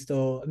mean, he's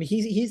still. I mean,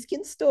 he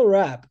can still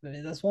rap. I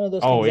mean, that's one of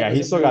those Oh things that yeah, he's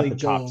doesn't still got really the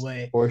go chops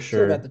away. for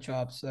Still got the sure.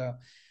 chops. So,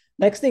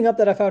 next thing up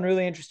that I found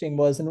really interesting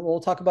was, and we'll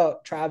talk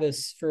about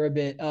Travis for a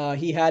bit.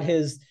 He had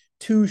his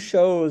two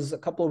shows a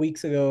couple of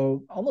weeks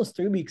ago, almost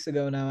 3 weeks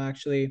ago now,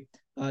 actually.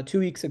 2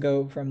 weeks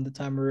ago from the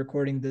time we're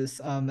recording this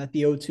at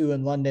the O2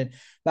 in London,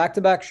 back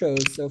to back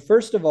shows. So,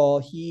 first of all,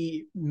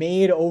 he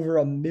made over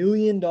 $1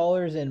 million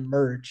in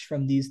merch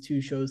from these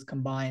two shows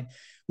combined,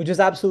 which is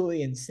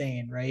absolutely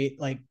insane, right?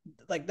 Like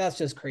that's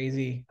just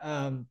crazy.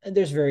 And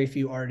there's very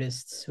few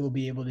artists who will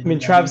be able to I do mean,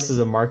 that. Travis is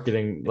Even a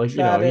marketing, like, he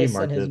Travis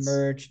and his markets.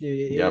 merch,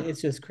 dude, Yep.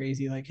 it's just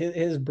crazy. Like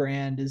his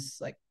brand is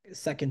like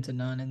second to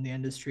none in the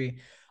industry.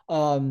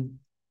 Um,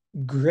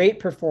 Great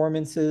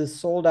performances,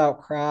 sold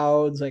out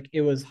crowds. Like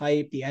it was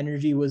hype, the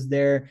energy was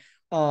there.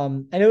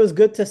 And it was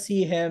good to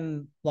see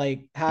him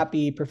like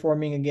happy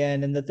performing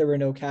again and that there were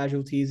no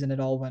casualties and it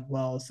all went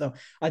well. So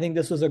I think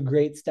this was a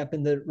great step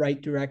in the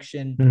right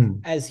direction Hmm.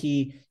 as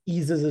he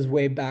eases his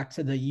way back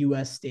to the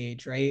US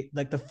stage, right?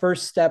 Like the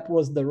first step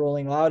was the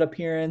Rolling Loud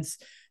appearance.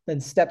 Then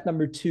step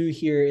number two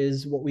here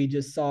is what we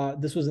just saw.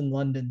 This was in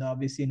London,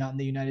 obviously not in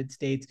the United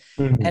States.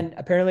 Hmm. And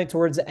apparently,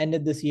 towards the end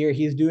of this year,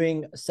 he's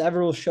doing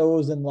several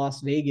shows in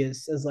Las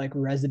Vegas as like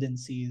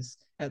residencies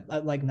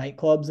at like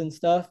nightclubs and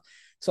stuff.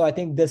 So I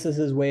think this is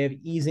his way of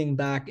easing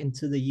back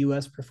into the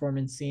US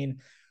performance scene.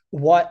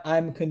 What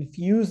I'm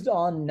confused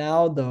on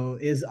now, though,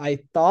 is I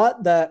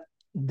thought that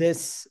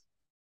this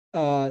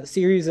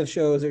series of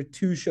shows, or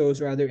two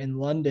shows rather, in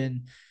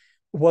London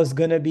was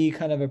going to be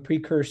kind of a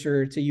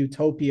precursor to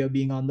Utopia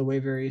being on the way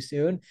very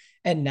soon.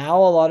 And now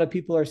a lot of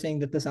people are saying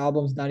that this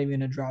album's not even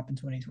going to drop in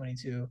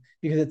 2022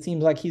 because it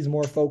seems like he's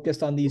more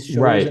focused on these shows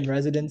and Right.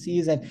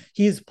 residencies and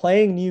he's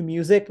playing new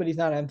music, but he's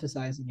not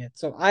emphasizing it.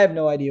 So I have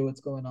no idea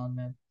what's going on,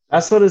 man.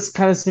 That's what it's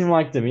kind of seemed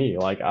like to me.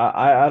 Like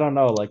I don't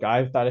know. Like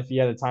I thought if he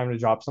had a time to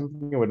drop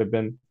something, it would have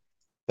been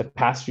the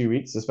past few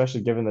weeks,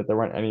 especially given that there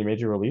weren't any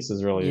major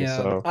releases really. Yeah,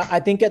 So I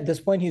think at this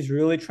point he's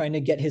really trying to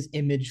get his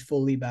image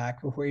fully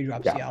back before he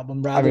drops yeah, the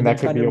album, I rather mean than that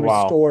could trying be to a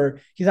while. restore.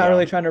 He's not Yeah.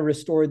 really trying to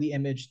restore the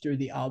image through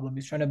the album.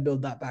 He's trying to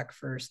build that back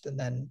first, and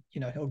then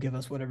he'll give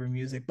us whatever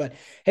music. But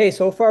hey,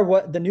 so far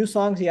what the new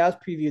songs he has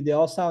previewed, they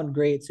all sound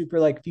great, super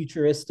like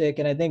futuristic,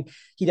 and I think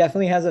he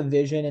definitely has a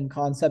vision and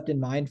concept in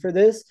mind for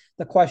this.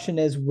 The question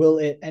is, will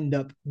it end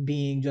up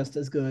being just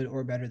as good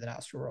or better than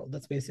Astroworld?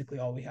 That's basically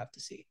all we have to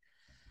see.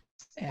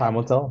 Time will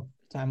And tell.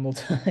 time will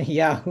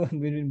yeah, we've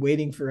been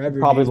waiting forever,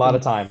 dude. Probably a It's lot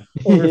of been time.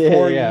 over Yeah,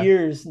 four yeah.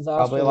 years since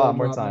Probably a lot Astroworld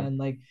more dropped, time. man.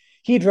 Like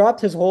he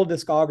dropped his whole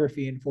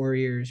discography in 4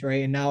 years,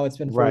 right? And now it's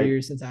been four Right.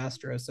 years since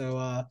Astro. So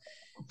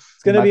it's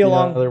It gonna be might a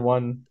be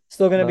long,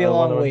 still gonna be a another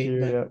one long or wait, two.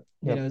 but Yep.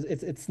 Yep.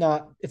 it's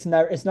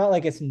not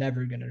like it's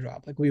never gonna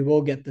drop. Like we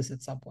will get this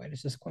at some point.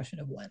 It's just a question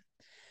of when.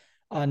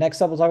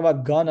 Next up, we'll talk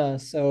about Gunna.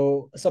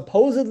 So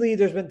supposedly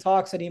there's been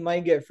talks that he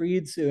might get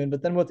freed soon,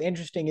 but then what's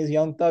interesting is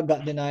Young Thug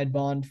got denied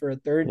bond for a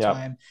third Yep.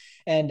 time.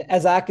 And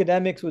as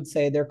academics would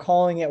say, they're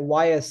calling it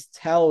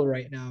YSTell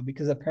right now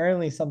because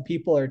apparently some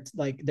people are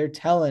like they're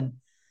telling,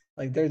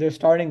 like they're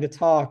starting to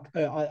talk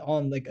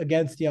on like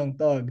against Young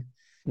Thug.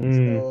 Mm.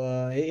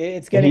 So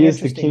it's getting He is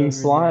the interesting king over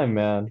there. slime,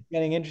 man.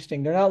 Getting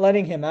interesting. They're not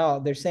letting him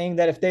out. They're saying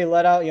that if they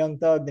let out Young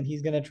Thug, then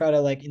he's gonna try to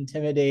like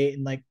intimidate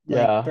and like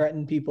Yeah.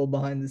 threaten people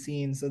behind the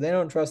scenes. So they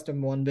don't trust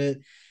him one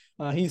bit.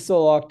 He's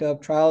still locked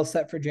up. Trial is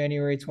set for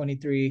January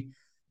 23.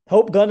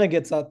 Hope Gunna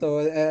gets out though.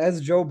 As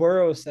Joe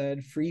Burrow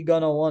said, free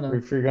Gunna wanna.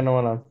 If you're gonna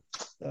wanna.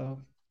 So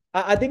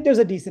I think there's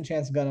a decent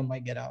chance Gunna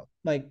might get out.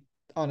 Like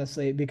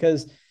honestly,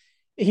 because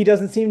he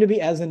doesn't seem to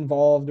be as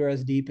involved or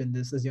as deep in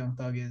this as Young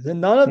Thug is. And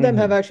none of them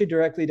have Mhm. actually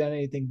directly done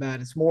anything bad.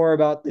 It's more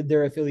about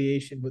their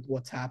affiliation with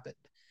what's happened,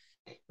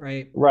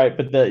 right? Right,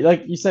 but the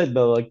like you said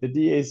though, like the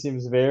DA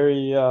seems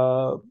very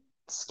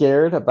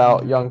scared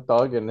about Yeah. Young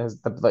Thug and his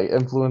like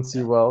influence he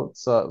Yeah. will.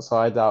 So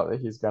I doubt that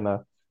he's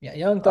gonna Yeah.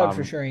 Young Thug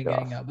for sure ain't get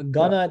getting off. out. But Yeah.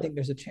 Gunna, I think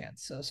there's a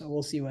chance. So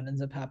we'll see what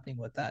ends up happening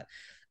with that.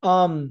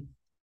 Um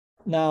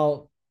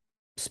Now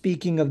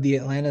speaking of the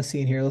Atlanta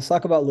scene here, let's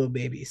talk about Lil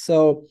Baby.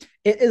 So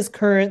it is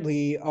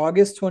currently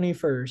August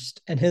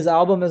 21st, and his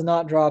album has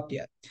not dropped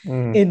yet.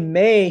 Mm. In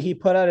May, he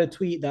put out a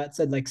tweet that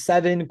said like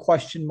 7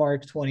 question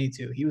mark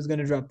 22. He was going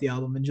to drop the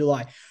album in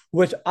July,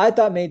 which I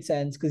thought made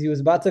sense because he was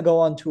about to go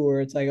on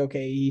tour. It's like,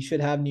 okay, he should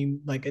have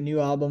a new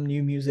album,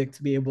 new music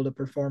to be able to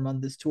perform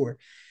on this tour.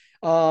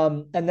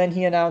 And then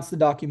he announced the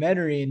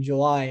documentary in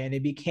July, and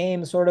it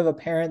became sort of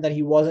apparent that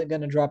he wasn't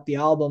going to drop the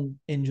album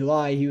in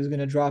July. He was going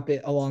to drop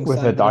it With a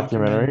alongside the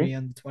documentary documentary.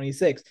 on the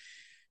 26th.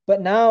 But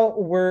now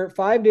we're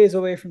 5 days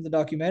away from the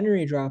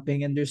documentary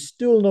dropping, and there's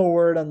still no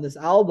word on this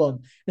album.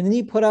 And then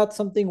he put out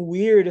something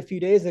weird a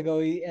few days ago,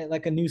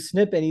 like a new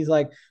snippet. He's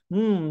like,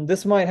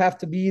 this might have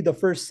to be the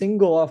first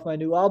single off my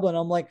new album. And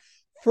I'm like,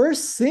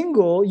 first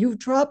single? You've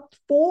dropped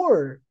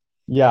four.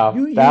 Yeah,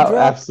 You that dropped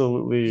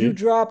absolutely you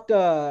dropped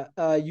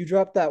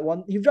that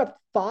one. You dropped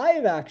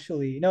five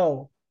actually.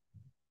 No,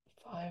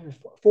 five or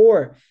four.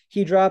 Four.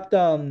 He dropped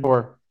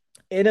for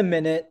In a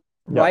Minute,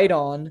 yeah. Right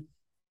On,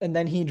 and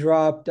then he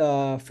dropped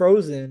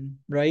Frozen,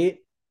 right?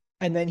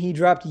 And then he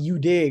dropped You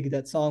Dig,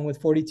 that song with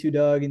 42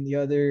 Doug and the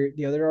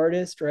other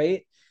artist,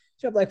 right?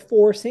 He dropped like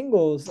four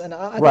singles. And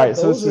I thought Right.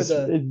 So those it's were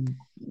just the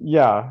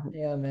yeah,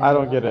 yeah, I man.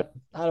 don't get it.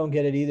 I don't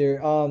get it either.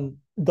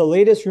 The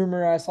latest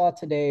rumor I saw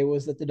today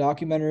was that the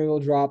documentary will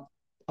drop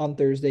on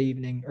Thursday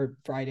evening or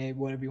Friday,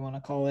 whatever you want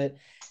to call it.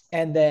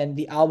 And then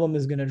the album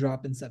is going to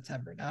drop in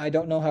September. Now, I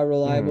don't know how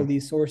reliable Mhm.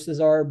 these sources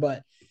are,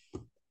 but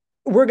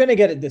we're going to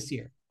get it this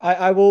year.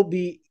 I will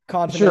be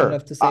confident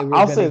enough Sure. to say we're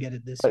I'll going to say, get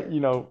it this that,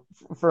 year.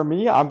 for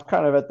me, I'm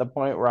kind of at the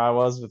point where I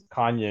was with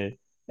Kanye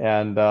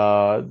and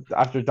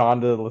after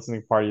Dawn to the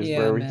listening parties Yeah,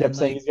 where we kept man.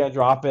 saying he's gonna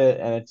drop it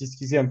and it just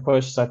keeps getting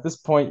pushed. So at this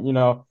point,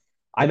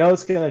 I know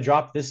it's gonna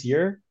drop this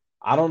year.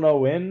 I don't know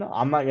when.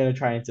 I'm not gonna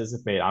try and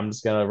anticipate. I'm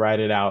just gonna write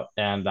it out.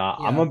 And I'm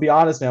Yeah. gonna be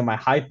honest, man, my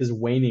hype is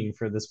waning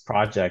for this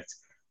project.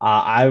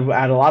 I've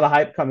had a lot of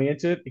hype coming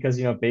into it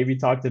because Baby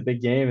talked a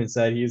big game and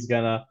said he's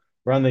gonna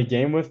run the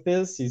game with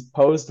this. He's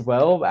posed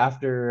well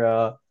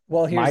after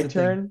Well, here's my the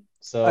thing. turn. I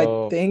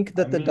So think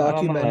I that mean, I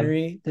don't know,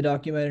 man. the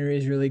documentary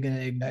is really going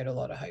to ignite a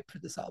lot of hype for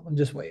this album.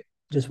 Just wait.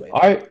 Just wait.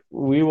 All right,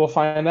 we will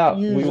find out.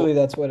 We will Usually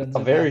that's what ends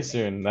up very happening.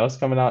 soon. That was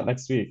coming out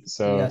next week.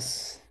 So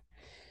Yes.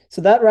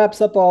 So that wraps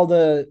up all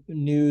the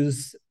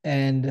news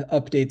and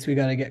updates we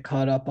got to get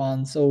caught up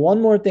on. So one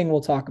more thing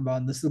we'll talk about,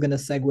 and this is going to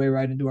segue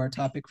right into our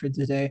topic for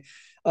today.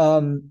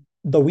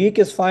 The week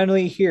is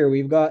finally here.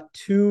 We've got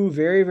two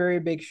very, very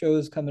big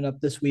shows coming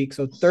up this week.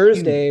 So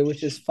Thursday,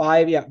 which is huge,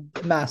 five, yeah,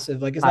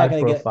 massive. Like high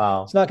it's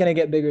profile. not gonna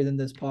get bigger than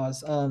this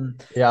pause.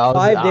 Yeah, I was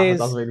Five I was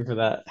days, waiting for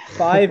that.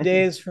 5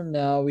 days from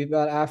now, we've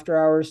got After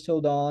Hours Till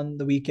Dawn,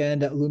 the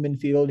weekend at Lumen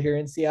Field here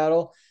in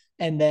Seattle.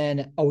 And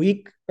then a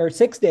week or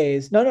 6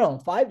 days. No,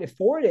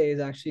 4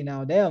 days actually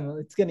now. Damn,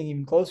 it's getting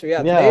even closer.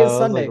 Yeah, Yeah, today is I was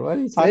like, Sunday. what are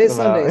you Today talking is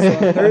about? Sunday.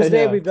 So on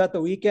Thursday, Yeah, we've got the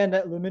weekend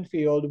at Lumen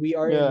Field. We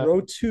are in yeah. row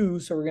two.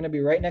 So we're going to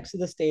be right next to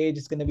the stage.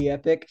 It's going to be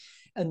epic.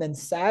 And then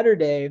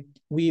Saturday,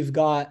 we've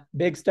got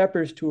Big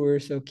Steppers Tour.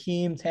 So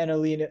Keem, Tana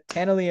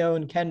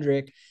Leone,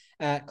 Kendrick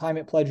at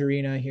Climate Pledge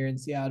Arena here in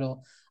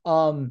Seattle.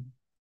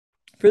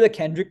 For the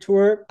Kendrick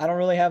tour, I don't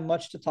really have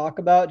much to talk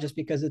about just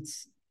because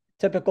it's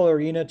typical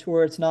arena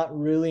tour. It's not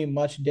really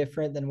much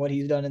different than what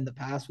he's done in the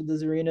past with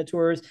his arena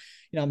tours.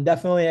 I'm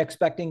definitely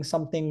expecting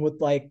something with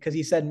like, because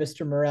he said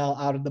Mr. Morale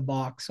out of the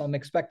box. So I'm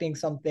expecting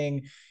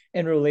something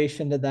in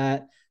relation to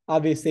that.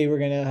 Obviously, we're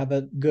gonna have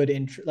a good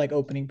intro, like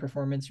opening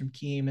performance from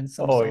Keem and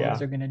some Oh songs yeah.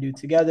 they're gonna do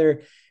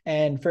together.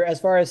 And for as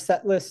far as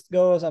set list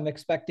goes, I'm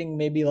expecting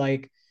maybe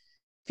like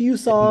few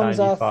songs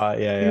off N95.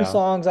 Yeah, few yeah.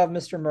 songs off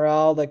Mr.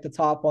 Morale, like the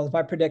top ones.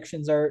 My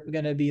predictions are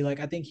gonna be like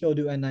I think he'll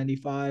do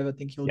N95. I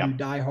think he'll do Yep.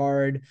 Die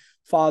Hard,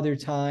 Father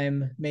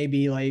Time,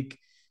 maybe like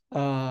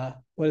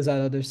what is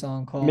that other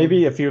song called?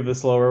 Maybe a few of the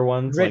slower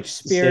ones like Rich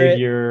Spirit,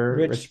 Savior,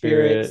 Rich Rich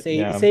Spirit, Spirit.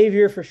 Yeah.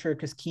 Savior for sure,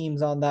 because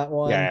Keem's on that Yeah,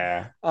 one.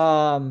 yeah,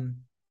 yeah. Um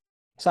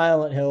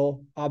Silent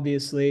Hill,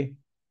 obviously.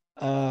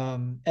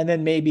 And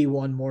then maybe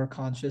one more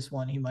conscious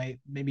one. He might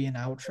maybe an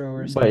outro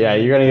or But something yeah,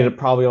 like you're gonna that. get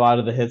probably a lot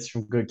of the hits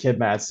from Good Kid,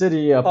 Mad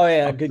City Oh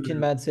yeah, up Good Kid, through.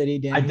 Mad City. I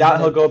Damn, he's doubt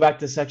he'll gonna. go back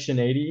to Section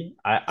 80.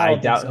 I, I I don't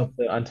think doubt he'll so.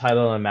 play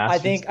Untitled and I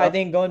Mastered think I stuff.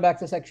 think going back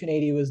to Section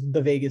 80 was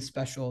the Vegas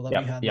special that we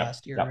Yep, had yep,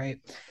 last year, yep. right?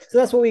 So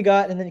that's what we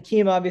got. And then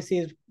Keem obviously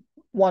is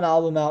one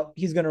album out.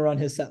 He's gonna run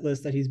his set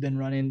list that he's been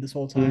running this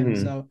whole time.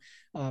 Hmm.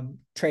 So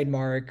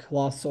Trademark,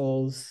 Lost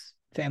Souls,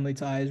 Family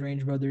Ties,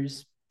 Range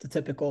Brothers, the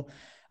typical.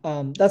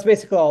 That's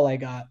basically all I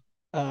got.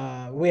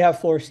 We have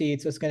floor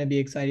seats, so it's gonna be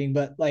exciting.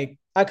 But like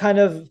I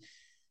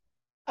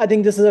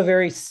think this is a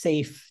very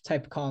safe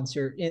type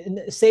concert.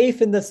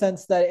 Safe in the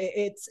sense that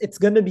it's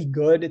going to be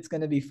good, it's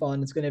going to be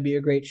fun, it's going to be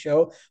a great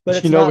show, but You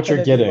it's know not what going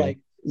you're to be getting. like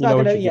it's You not know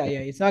going what to you're yeah,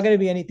 getting. it's not going to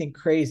be anything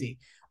crazy.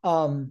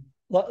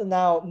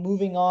 Now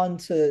moving on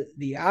to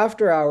the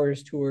After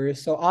Hours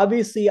tours. So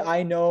obviously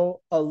I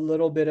know a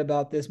little bit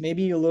about this,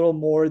 maybe a little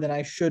more than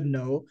I should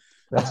know.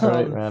 That's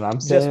right, Um man. I'm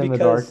just staying in the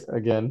dark because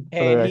again, for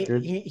the and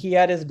record. he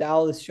had his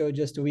Dallas show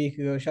just a week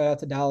ago. Shout out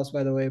to Dallas,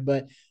 by the way.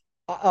 But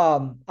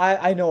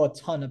I know a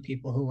ton of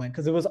people who went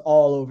because it was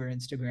all over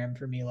Instagram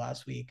for me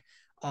last week.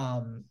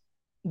 um,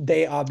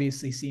 they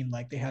obviously seemed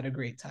like they had a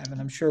great time,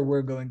 and I'm sure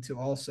we're going to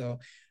also.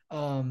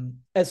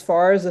 As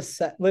far as a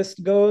set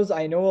list goes,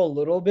 I know a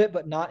little bit,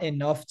 but not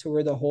enough to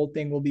where the whole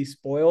thing will be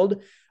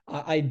spoiled.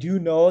 I do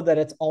know that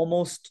it's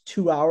almost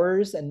 2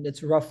 hours and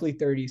it's roughly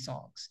 30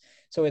 songs.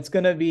 So it's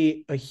going to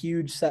be a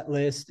huge set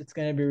list. It's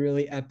going to be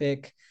really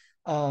epic.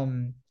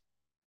 Um,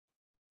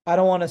 I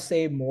don't want to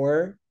say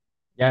more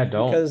Yeah,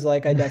 don't. because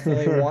like I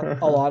definitely want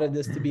a lot of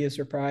this to be a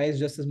surprise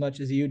just as much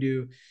as you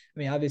do. I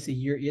mean, obviously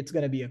it's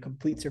going to be a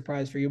complete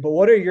surprise for you. But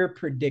what are your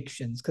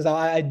predictions? Because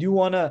I do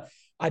want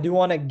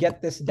to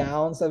get this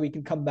down so we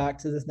can come back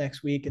to this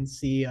next week and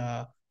see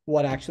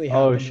what actually Oh,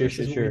 happened sure,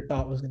 sure, versus what we sure.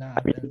 thought was going to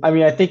happen.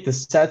 I think the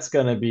set's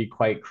gonna be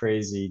quite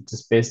crazy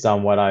just based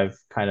on what I've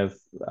kind of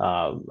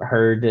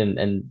heard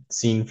and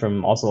seen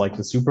from also like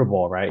the Super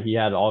Bowl, right? He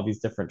had all these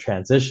different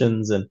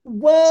transitions and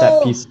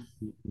set Well, pieces.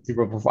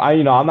 Super Bowl.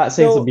 I'm not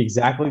saying it's gonna be so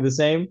exactly the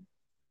same,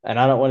 and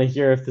I don't want to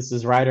hear if this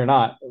is right or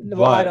not,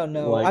 well, I but don't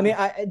know. I like, mean,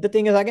 the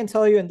thing is, I can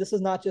tell you, and this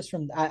is not just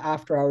from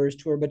After Hours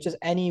tour, but just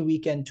any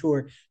weekend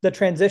tour. The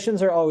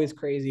transitions are always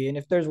crazy, and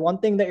if there's one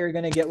thing that you're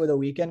gonna get with a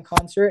weekend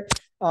concert,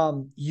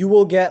 you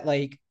will get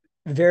like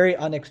very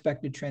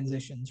unexpected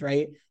transitions,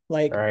 right?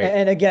 all Like, right.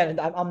 and again,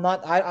 I'm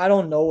not, I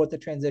don't know what the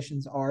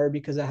transitions are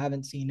because I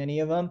haven't seen any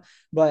of them.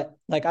 But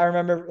like, I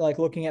remember like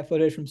looking at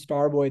footage from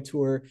Starboy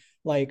tour,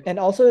 like, and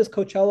also his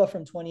Coachella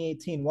from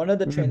 2018. One of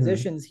the Mm-hmm.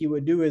 transitions he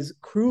would do is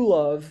Crew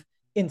Love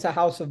into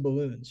House of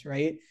Balloons,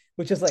 right?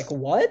 Which is like,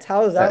 what?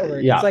 How does that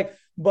work? It's Yeah. like,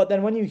 but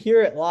then when you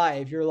hear it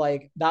live, you're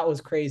like, that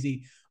was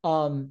crazy.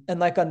 And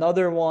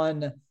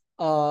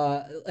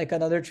like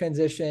another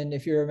transition,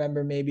 if you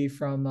remember, maybe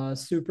from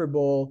Super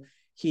Bowl,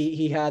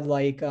 he had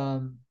like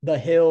the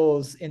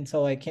Hills into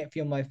like Can't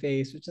Feel My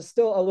Face, which is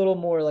still a little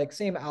more like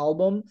same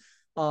album.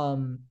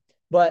 Um,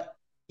 but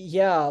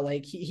yeah,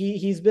 like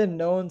he's been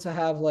known to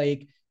have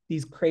like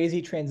these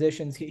crazy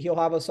transitions. He'll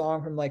have a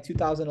song from like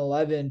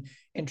 2011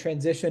 and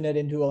transition it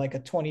into like a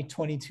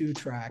 2022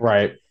 track.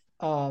 Right.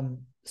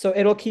 So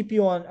it'll keep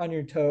you on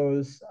your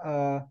toes.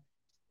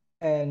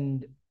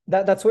 And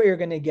that's what you're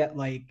gonna get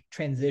like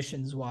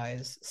transitions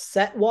wise.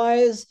 Set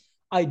wise,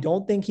 I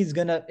don't think he's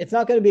gonna. It's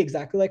not gonna be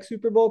exactly like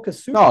Super Bowl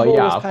because Super No,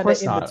 Bowl yeah, was of kind of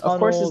course in the not. Of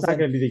course, it's tunnels not and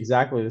going to be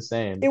exactly the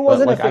it same,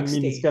 but wasn't a like, I fixed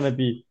mean, stage.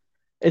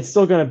 it's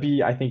still going to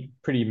be, I think,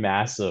 pretty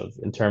massive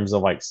in terms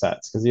of like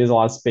sets because he has a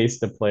lot of space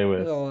to play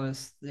with. Oh,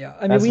 yeah.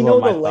 I mean, That's we what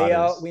know the my thought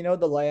layout. is. We know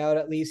the layout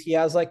at least. He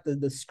has like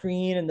the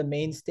screen and the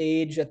main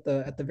stage at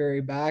the very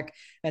back,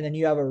 and then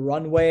you have a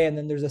runway, and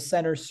then there's a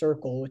center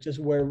circle, which is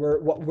where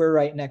what we're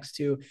right next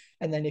to.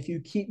 And then if you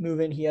keep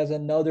moving, he has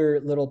another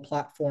little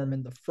platform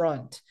in the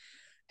front.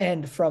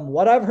 And from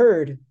what I've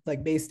heard,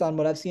 like based on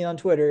what I've seen on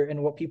Twitter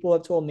and what people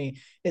have told me,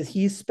 is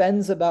he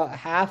spends about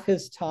half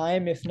his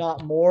time, if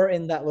not more,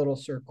 in that little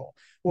circle,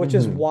 which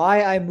is Hmm.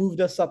 why I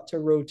moved us up to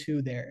row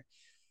two there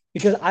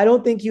because I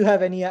don't think you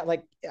have any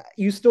like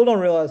you still don't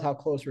realize how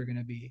close we're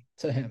gonna be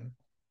to him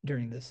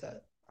during this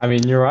set. I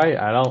mean, you're right.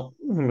 I don't.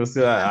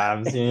 I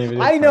haven't seen any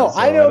videos from it, I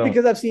so I know don't.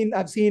 because I've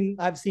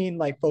seen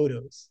like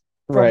photos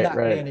from Right,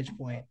 that right. vantage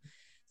point.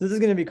 This is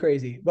gonna be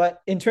crazy.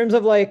 But in terms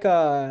of like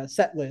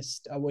set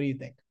list, what do you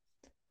think?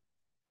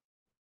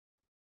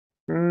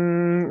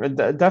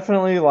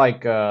 Definitely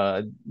like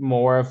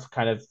more of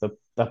kind of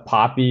the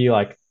poppy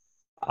like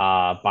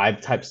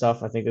vibe type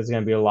stuff. I think there's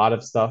gonna be a lot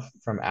of stuff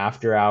from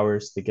After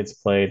Hours that gets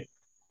played.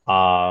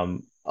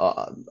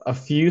 A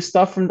few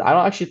stuff from I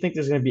don't actually think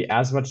there's gonna be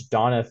as much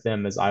Dawn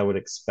FM as I would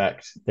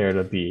expect there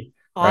to be,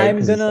 right?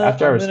 Because it's the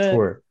After I'm Hours gonna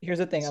tour. here's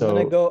the thing. So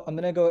I'm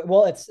gonna go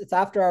well, it's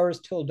After Hours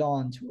Till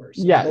Dawn tour.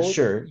 So yeah, those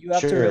sure, you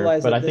have to sure.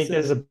 realize But that I this think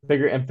there's is a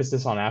bigger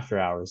emphasis on After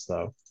Hours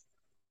though.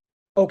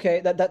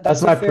 okay, That's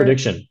that's a my fair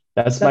prediction.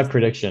 That's my that's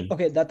prediction.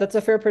 okay, that's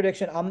a fair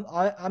prediction.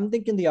 I'm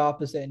thinking the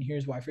opposite, and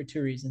here's why for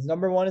two reasons.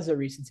 Number one is a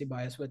recency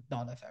bias with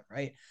Dawn FM,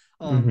 right?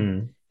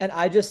 Hmm. And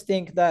I just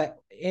think that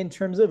in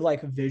terms of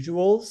like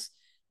visuals,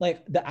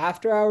 like the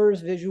After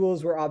Hours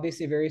visuals were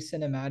obviously very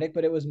cinematic,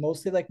 but it was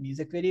mostly like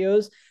music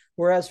videos.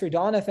 Whereas for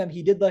Dawn FM,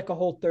 he did like a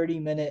whole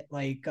 30-minute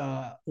like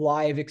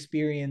live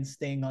experience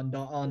thing on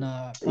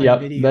Prime Yep,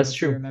 Video, that's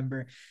if you true.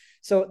 remember.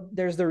 So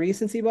there's the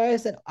recency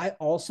bias, and I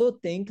also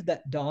think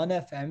that Dawn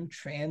FM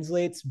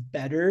translates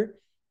better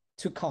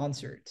to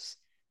concerts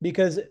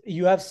because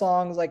you have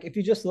songs like if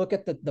you just look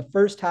at the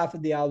first half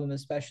of the album,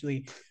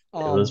 especially,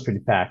 It was um, pretty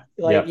packed.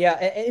 like Yep.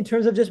 yeah, in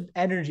terms of just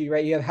energy,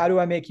 right? You have How Do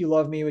I Make You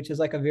Love Me, which is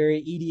like a very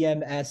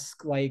EDM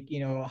esque, like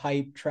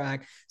hype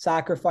track.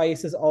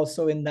 Sacrifice is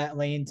also in that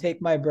lane.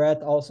 Take My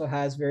Breath also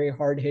has very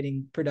hard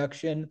hitting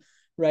production,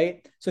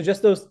 right? So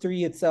just those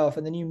three itself,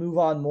 and then you move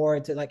on more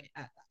into like,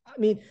 I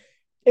mean,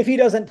 if he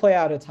doesn't play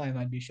Out of Time,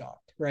 I'd be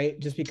shocked, right?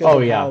 Just because Oh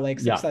of how yeah, like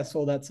yeah.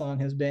 successful that song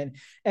has been.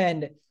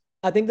 And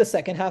I think the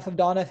second half of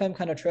Dawn FM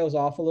kind of trails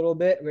off a little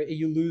bit, where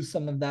you lose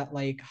some of that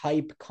like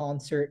hype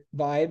concert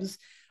vibes.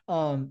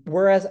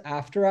 Whereas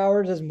After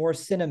Hours is more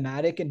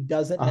cinematic and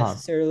doesn't Uh-huh.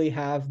 necessarily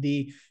have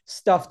the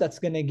stuff that's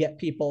going to get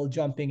people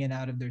jumping in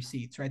out of their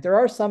seats, right? There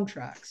are some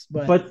tracks,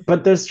 but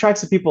But there's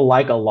tracks that people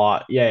like a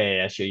lot. Yeah, yeah,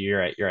 yeah. Sure, you're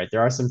right. You're right.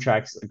 There are some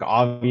tracks, like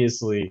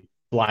obviously,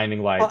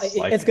 Blinding Lights. It's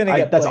Like gonna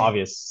get that's played.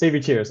 obvious. Save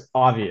Your Tears,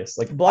 obvious.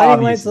 Like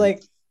Blinding Lights, obviously.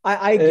 like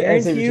I And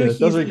guarantee Save Your you, Tears.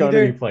 Those are going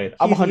to be played.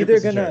 I'm he's either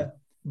 100% sure. gonna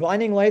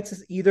Blinding Lights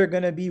is either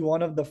gonna be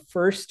one of the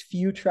first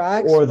few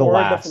tracks Or the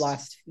or the last.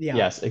 last, yeah,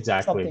 Yes,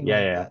 exactly. something Yeah,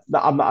 like yeah, yeah. that. No,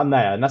 I'm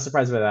not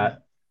surprised by Yeah.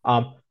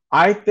 that.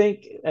 I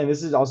think, and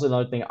this is also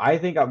another thing, I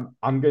think I'm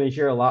gonna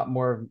hear a lot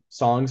more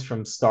songs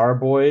from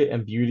Starboy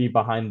and Beauty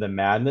Behind the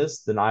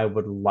Madness than I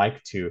would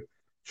like to.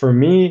 For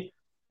me,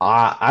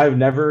 I've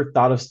never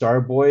thought of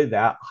Starboy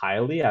that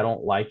highly. I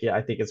don't like it.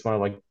 I think it's one of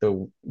like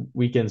the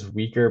Weeknd's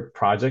weaker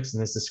projects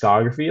in his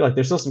discography. Like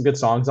there's still some good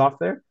songs off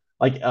there.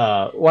 Like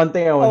one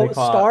thing I want Oh, to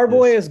call out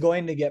Starboy is is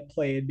going to get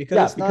played because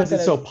yeah, it's not because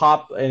it's so gonna,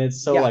 pop and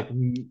it's so yeah. like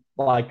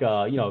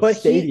But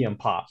stadium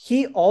pop.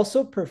 he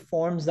also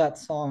performs that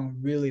song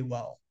really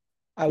well.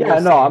 I will Yeah,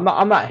 no, say.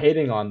 I'm not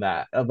hating on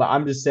that, but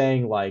I'm just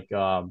saying like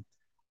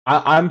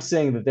I'm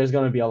saying that there's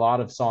going to be a lot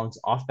of songs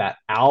off that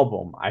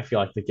album I feel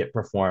like that get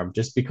performed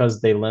just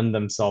because they lend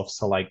themselves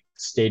to like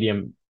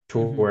stadium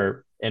Mhm.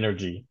 tour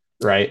energy,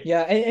 right?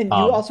 Yeah, and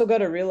you Um also got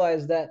to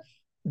realize that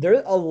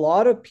there a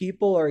lot of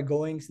people are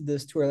going to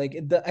this tour. Like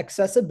the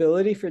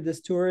accessibility for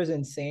this tour is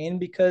insane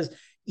because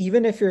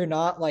even if you're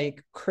not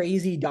like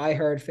crazy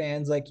diehard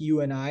fans like you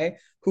and I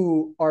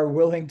who are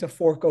willing to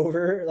fork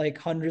over like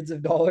hundreds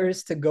of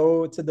dollars to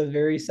go to the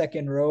very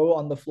second row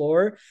on the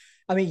floor,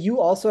 I mean, you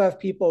also have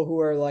people who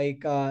are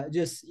like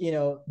just,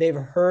 they've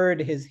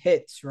heard his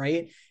hits,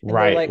 right? And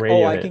they're right, like,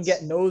 "Oh, radio I can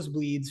get hits.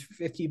 nosebleeds for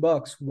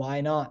 $50.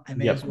 Why not? I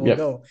may as Yep, well yep.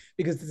 go."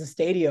 Because it's a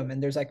stadium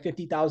and there's like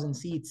 50,000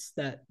 seats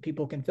that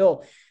people can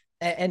fill.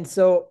 And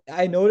so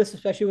I noticed,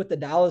 especially with the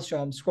Dallas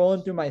show, I'm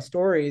scrolling through my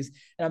stories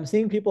and I'm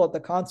seeing people at the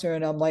concert,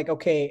 and I'm like,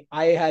 okay,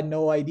 I had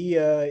no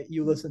idea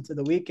you listened to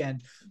The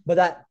Weeknd, but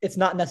that it's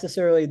not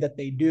necessarily that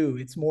they do.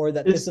 It's more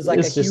that this is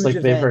like a It's just huge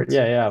like they've heard. event,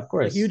 Yeah, yeah, of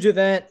a course. huge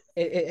event,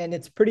 and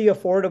it's pretty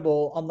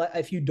affordable unless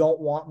if you don't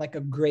want like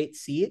a great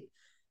seat.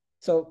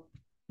 So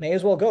may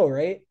as well go,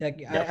 right?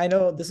 Like Yep. I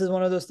know this is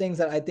one of those things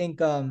that I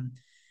think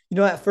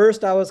at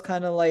first I was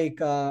kind of like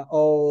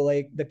oh,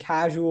 like the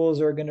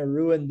casuals are gonna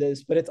ruin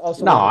this, but it's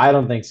also No, one of I those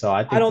don't things. think so.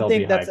 I I think don't they'll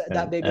be think that's hyped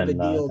that big of a and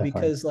deal definitely.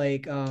 because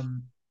like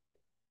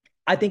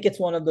I think it's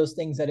one of those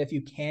things that if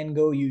you can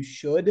go, you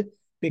should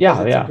because Yeah,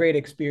 it's a yeah. great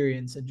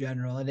experience in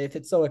general. And if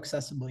it's so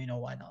accessible,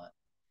 why not?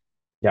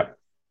 Yep.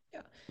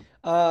 Yeah.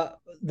 Uh,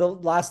 the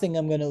last thing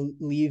I'm going to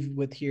leave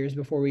with here is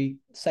before we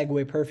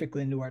segue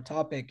perfectly into our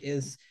topic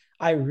is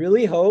I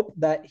really hope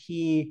that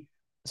he.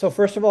 So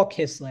first of all,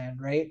 Kissland,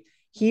 right?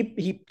 He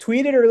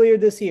tweeted earlier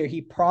this year.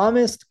 He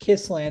promised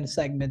Kissland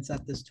segments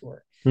at this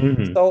tour,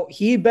 Hmm. so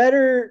he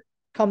better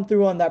come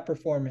through on that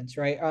performance,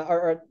 right?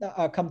 Or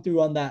come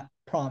through on that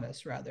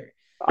promise rather,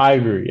 I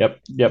agree. Yep.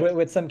 Yep.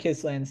 with some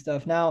Kissland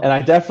stuff. Now, And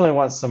I definitely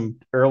want some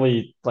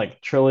early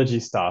like trilogy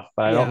stuff,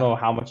 but I don't yeah, know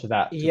how much of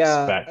that to yeah,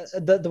 expect.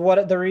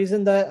 the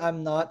reason that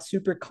I'm not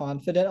super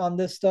confident on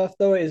this stuff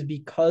though is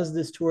because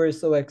this tour is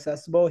so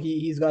accessible.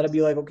 He's got to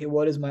be like, okay,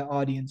 what is my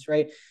audience,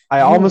 right?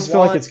 I You almost feel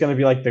like want it's going to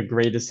be like the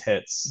greatest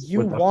hits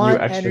you with a few want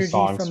extra energy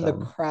songs from the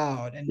from.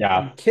 crowd, and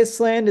Yeah.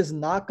 Kissland is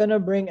not gonna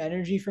bring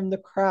energy from the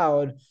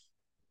crowd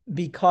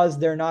because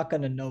they're not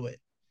gonna know it.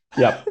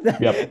 Yep.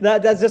 Yep.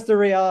 That's just the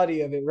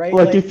reality of it, right?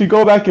 Like Like if you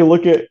go back and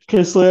look at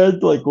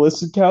Kissland like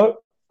listen count,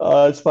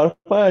 Spotify,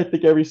 I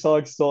think every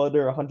song's still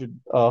under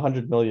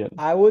 100 million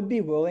I would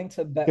be willing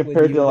to bet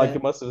with compared you to like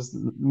that most of his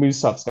new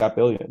stuff's got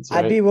billions,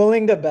 I'd right? be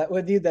willing to bet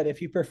with you that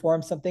if you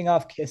perform something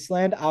off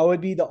Kissland, I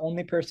would be the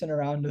only person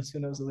around who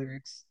knows the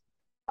lyrics.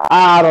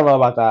 I don't know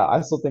about that.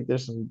 I still think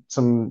there's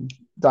some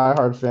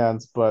diehard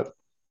fans, but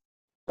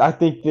I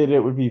think that it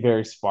would be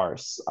very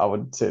sparse. I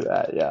would say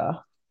that, yeah.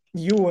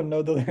 You wouldn't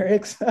know the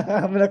lyrics.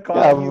 I'm gonna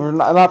call Yeah, you.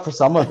 not for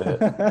some of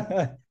it.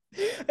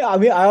 Yeah, I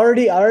mean, I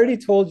already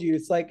told you.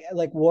 It's like,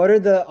 what are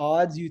the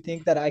odds you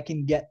think that I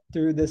can get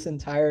through this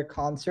entire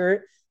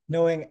concert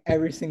knowing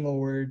every single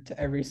word to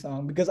every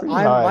song? Because Pretty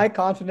I'm my high.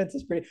 confidence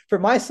is pretty for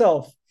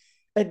myself,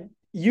 and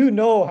you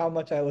know how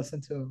much I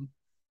listen to him.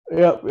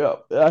 Yep,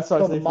 yep. That's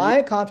what I So say for you.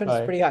 my confidence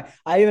is High. pretty high.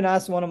 I even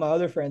asked one of my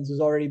other friends who's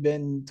already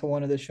been to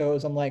one of the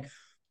shows. I'm like,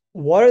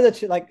 what are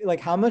the like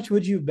how much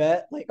would you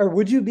bet, like, or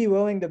would you be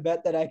willing to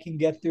bet that I can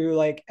get through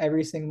like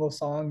every single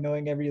song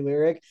knowing every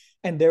lyric?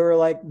 And they were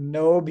like,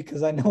 no,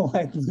 because I know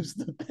I'd lose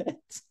the bet.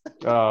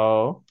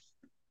 Oh.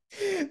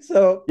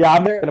 So Yeah,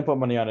 I'm not there, gonna put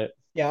money on it.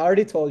 yeah, I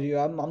already told you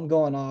I'm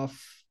going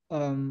off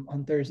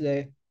on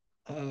Thursday.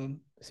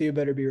 So you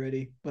better be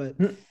ready. But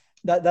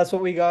that's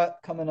what we got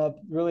coming up.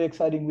 Really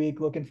exciting week.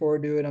 Looking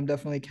forward to it. I'm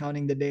definitely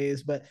counting the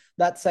days. But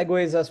that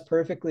segues us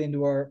perfectly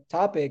into our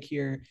topic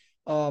here,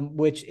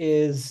 which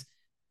is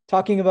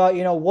talking about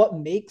what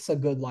makes a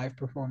good live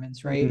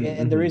performance, right?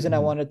 And the reason I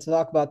Mm-hmm. wanted to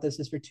talk about this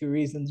is for two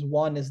reasons.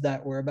 One is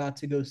that we're about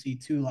to go see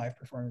two live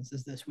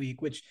performances this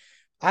week, which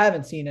I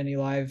haven't seen any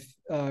live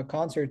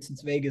concerts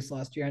since Vegas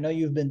last year. I know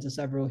you've been to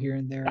several here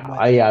and there,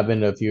 but Yeah, I've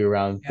been to a few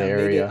around the yeah,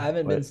 Vegas. I area,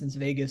 haven't been but since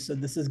Vegas, so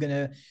this is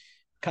gonna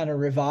kind of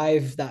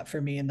revive that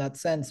for me in that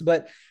sense.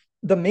 But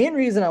the main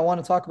reason I want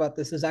to talk about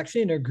this is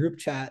actually in a group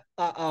chat.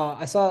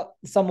 I saw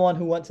someone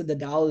who went to the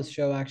Dallas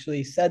show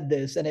actually said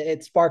this, and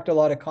it sparked a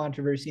lot of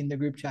controversy in the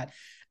group chat.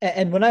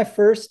 And when I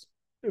first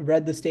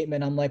read the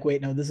statement, I'm like,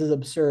 wait, no, this is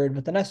absurd.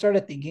 But then I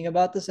started thinking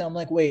about this, and I'm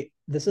like, wait,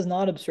 this is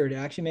not absurd. It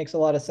actually makes a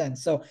lot of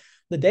sense. So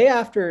the day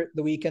after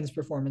the Weeknd's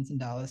performance in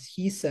Dallas,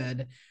 he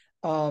said,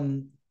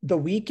 "The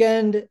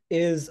Weeknd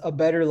is a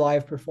better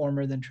live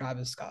performer than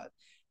Travis Scott."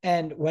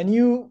 And when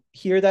you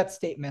hear that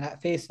statement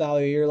at face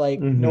value, you're like,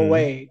 no Mm-hmm.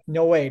 way,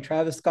 no way.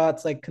 Travis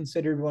Scott's like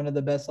considered one of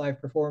the best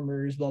live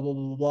performers, blah, blah,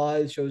 blah, blah, blah.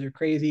 His shows are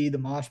crazy, the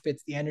mosh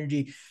pits, the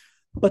energy.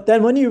 But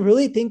then when you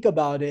really think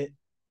about it,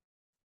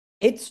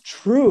 it's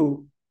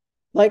true.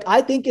 Like,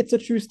 I think it's a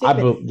true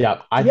statement.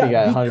 Yeah, I Yeah, think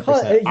I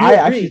because 100%. you I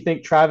actually agree.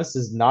 think Travis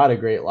is not a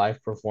great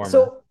live performer.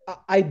 So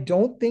I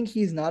don't think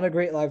he's not a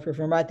great live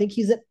performer. I think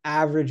he's an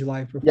average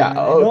live Yeah, performer.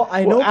 And oh,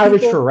 I well, know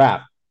average for people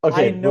rap. I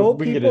Okay, but know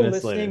we can get into people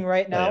this later. listening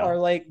right Yeah, now yeah. are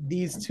like,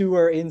 these two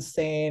are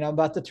insane. I'm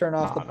about to turn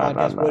off the No, no, no,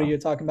 podcast. What are no. you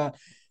talking about?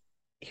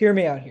 Hear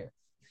me out here.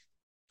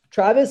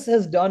 Travis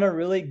has done a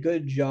really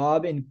good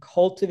job in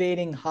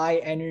cultivating high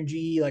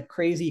energy, like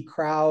crazy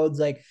crowds,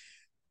 like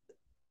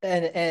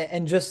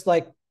and just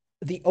like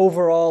the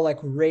overall like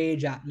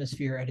rage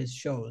atmosphere at his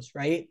shows,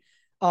 right?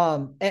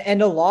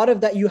 And a lot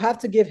of that you have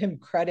to give him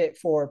credit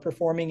for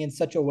performing in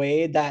such a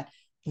way that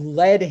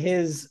led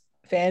his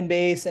fan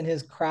base and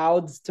his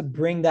crowds to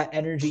bring that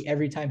energy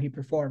every time he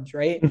performs,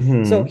 right?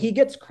 So Hmm. he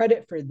gets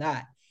credit for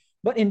that.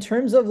 But in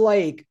terms of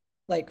like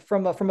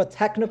from a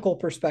technical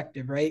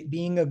perspective, right?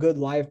 Being a good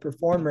live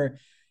performer,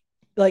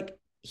 like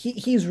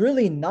he's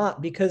really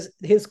not, because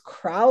his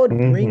crowd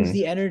brings Hmm.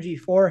 the energy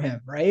for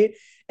him, right?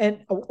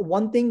 And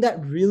one thing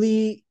that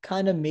really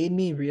kind of made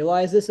me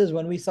realize this is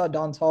when we saw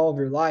Don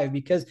Toliver live,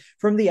 because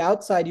from the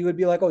outside you would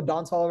be like, oh,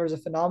 Don Toliver is a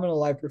phenomenal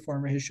live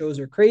performer. His shows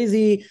are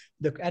crazy.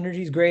 The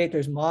energy's great.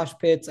 There's mosh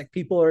pits. Like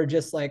people are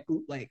just like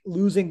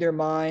losing their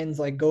minds,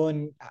 like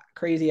going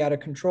crazy out of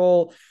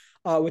control,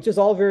 which is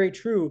all very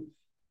true,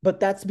 but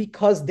that's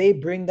because they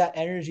bring that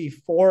energy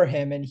for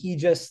him and he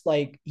just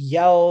like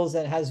yells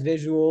and has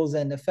visuals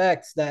and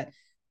effects that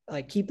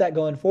like keep that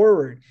going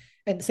forward.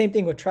 And the same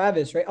thing with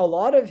Travis, right? A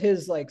lot of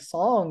his like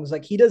songs,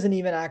 like he doesn't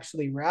even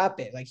actually rap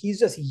it. Like he's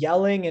just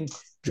yelling and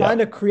trying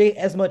Yeah. to create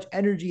as much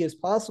energy as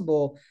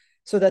possible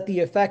so that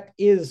the effect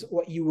is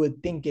what you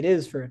would think it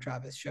is for a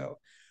Travis show.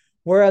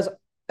 Whereas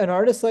an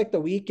artist like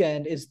The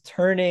Weeknd is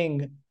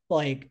turning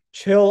like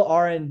chill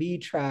R&B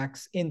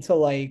tracks into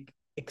like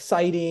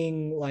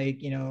exciting, like,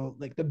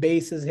 like the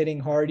bass is hitting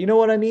hard. You know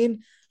what I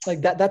mean?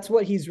 Like that's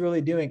what he's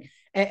really doing.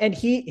 And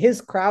his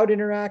crowd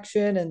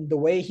interaction and the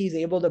way he's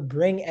able to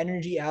bring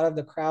energy out of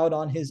the crowd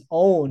on his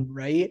own,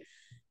 right?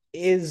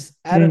 Is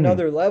at Hmm.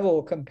 another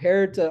level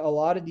compared to a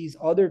lot of these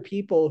other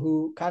people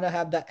who kind of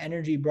have that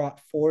energy brought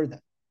for them.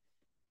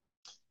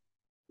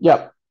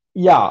 Yeah.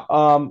 Yeah.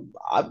 Well,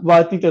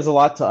 I think there's a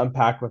lot to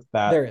unpack with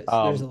that.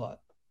 There's a lot.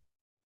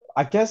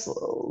 I guess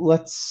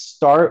let's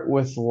start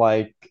with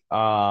like,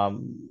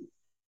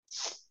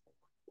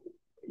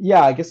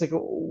 yeah, I guess like,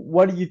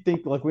 what do you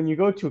think? Like when you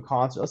go to a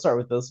concert, let's start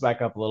with this,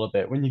 back up a little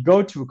bit. When you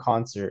go to a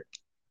concert,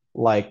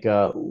 like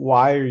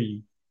why are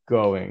you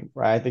going,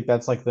 right? I think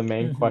that's like the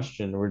main Mm-hmm.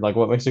 question. We're like,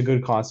 what makes a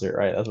good concert,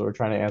 right? That's what we're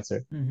trying to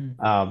answer.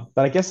 Mm-hmm.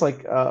 But I guess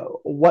like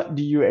what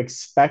do you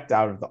expect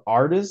out of the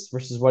artist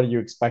versus what do you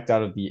expect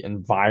out of the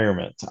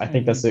environment? I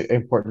think Mm-hmm. that's an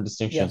important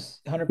distinction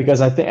Yes, because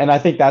 100%. I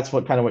think that's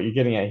what kind of what you're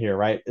getting at here,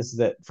 right? Is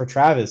that for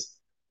Travis,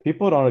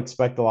 people don't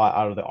expect a lot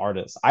out of the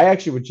artist. I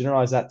actually would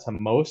generalize that to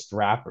most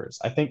rappers.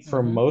 I think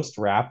for Mm-hmm. most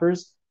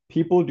rappers,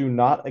 people do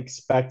not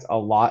expect a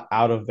lot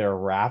out of their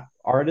rap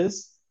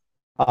artists,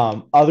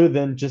 other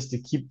than just to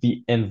keep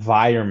the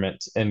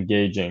environment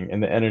engaging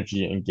and the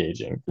energy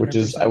engaging, which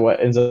is 100%. what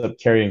ends up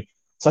carrying.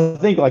 So I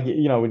think like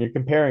when you're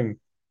comparing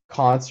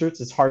concerts,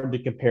 it's hard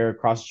to compare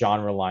across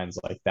genre lines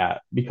like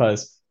that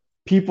because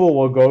people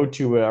will go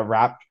to a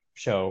rap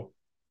show.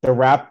 The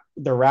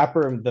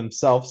rapper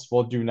themselves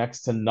will do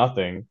next to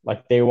nothing.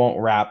 Like they won't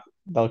rap.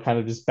 They'll kind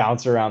of just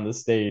bounce around the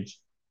stage,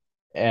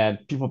 and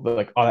people be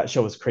like, "Oh, that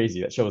show was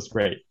crazy. That show was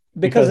great."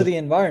 Because Because of the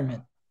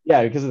environment.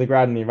 yeah, because of the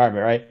crowd and the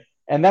environment, right?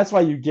 And that's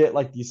why you get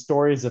like these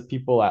stories of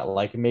people at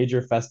like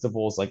major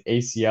festivals like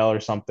ACL or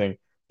something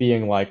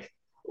being like,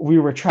 we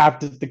were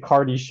trapped at the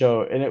Cardi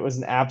show and it was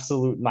an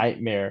absolute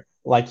nightmare.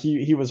 Like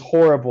he was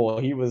horrible.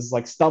 He was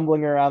like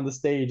stumbling around the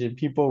stage and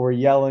people were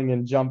yelling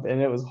and jumping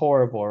and it was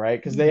horrible, right?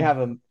 Because they Mm.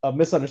 have a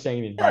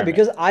misunderstanding of the Yeah, environment.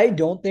 because I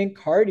don't think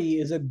Cardi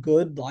is a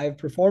good live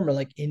performer,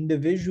 like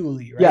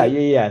individually, Yeah, right? yeah,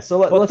 yeah. So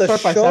But let's the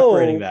start by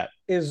separating show that.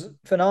 is Right.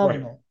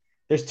 phenomenal.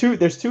 There's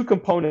two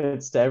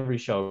components to every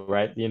show,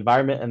 right? The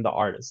environment and the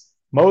artist.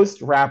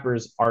 Most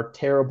rappers are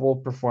terrible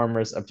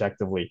performers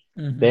objectively.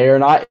 Mm-hmm. They are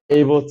not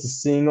able to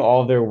sing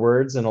all their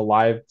words in a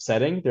live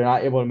setting. They're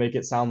not able to make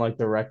it sound like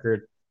the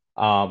record,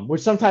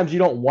 which sometimes you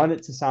don't want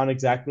it to sound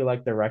exactly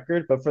like the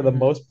record. But for the Mm-hmm.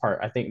 most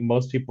part, I think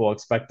most people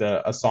expect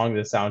a song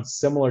to sound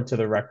similar to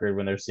the record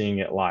when they're seeing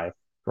it live,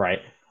 right?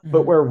 But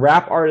Mm-hmm. where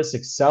rap artists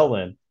excel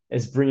in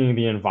is bringing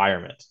the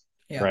environment,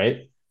 Yeah.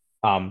 right?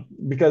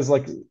 Because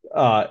like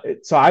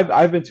so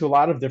I've been to a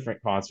lot of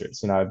different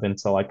concerts. You know, I've been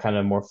to like kind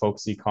of more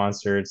folksy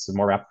concerts,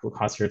 more rap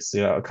concerts,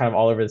 you know, kind of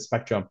all over the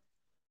spectrum.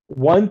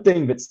 One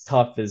thing that's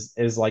tough is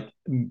like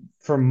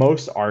for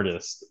most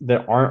artists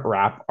that aren't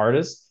rap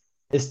artists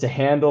is to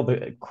handle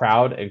the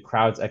crowd and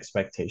crowd's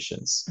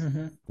expectations,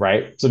 Mm-hmm.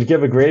 right? So to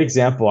give a great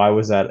example, I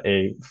was at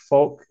a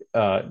folk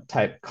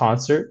type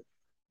concert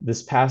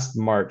this past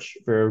March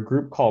for a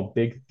group called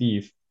Big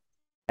Thief.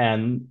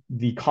 And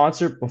the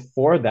concert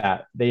before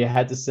that, they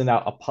had to send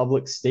out a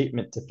public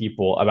statement to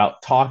people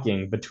about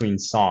talking between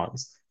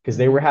songs because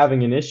they were Mm-hmm.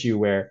 having an issue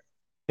where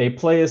they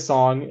play a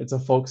song, it's a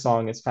folk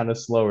song, it's kind of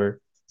slower.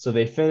 So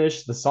they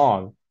finish the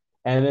song,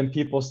 and then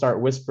people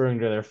start whispering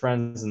to their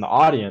friends in the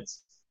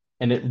audience,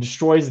 and it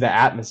destroys the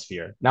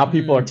atmosphere. Now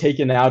people are Mm,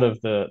 taken out of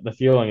the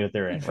feeling that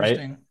they're in, right?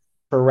 interesting.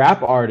 For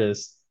rap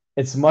artists,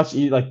 it's much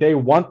like they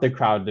want the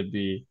crowd to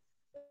be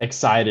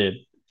excited,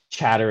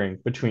 chattering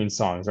between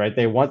songs, right?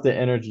 They want the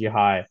energy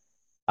high,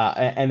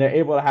 and they're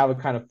able to have a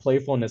kind of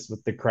playfulness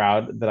with the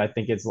crowd that I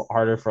think it's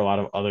harder for a lot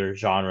of other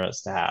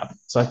genres to have.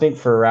 So I think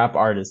for rap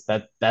artists,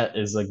 that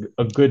is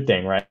a good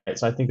thing, right?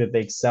 So I think that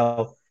they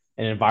excel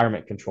in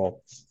environment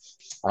control.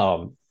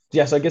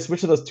 Yeah, so I guess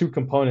which of those two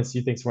components do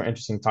you think is more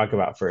interesting to talk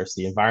about first,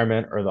 the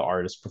environment or the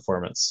artist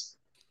performance?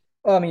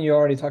 Well, I mean, you're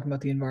already talking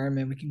about the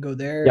environment. We can go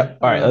there. Yep.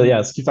 All right. Yeah.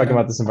 Let's keep talking Yeah.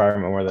 about this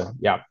environment more than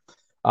yeah.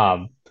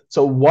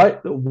 So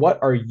what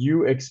are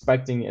you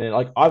expecting? And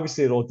like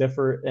obviously it'll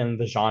differ in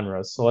the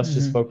genres. So let's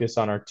just Mm-hmm. focus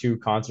on our two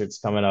concerts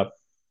coming up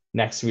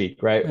next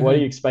week, right? What are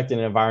you Mm-hmm. expecting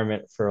an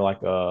environment for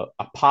like a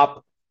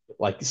pop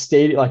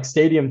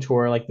stadium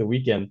tour like the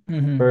weekend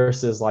Mm-hmm.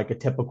 versus like a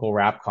typical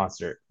rap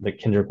concert that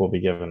Kendrick will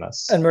be giving And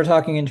us? we're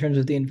talking in terms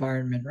of the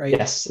environment, right?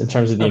 Yes, in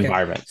terms of the Okay.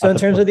 environment, So not in the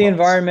terms of the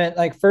performance. environment,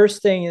 like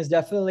first thing is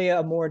definitely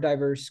a more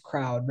diverse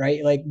crowd,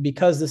 right? Like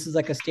because this is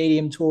like a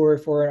stadium tour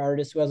for an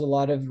artist who has a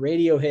lot of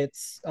radio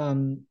hits,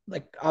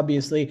 like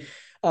obviously,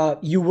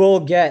 you will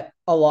get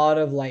a lot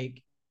of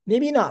like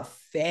maybe not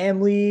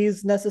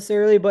families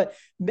necessarily, but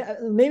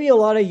maybe a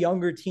lot of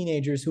younger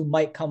teenagers who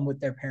might come with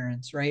their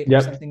parents, right? Or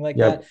Yep. something like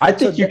Yep. that. I So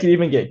think you that could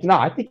even get no,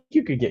 I think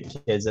you could get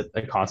kids at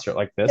a concert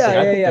like this. yeah, Like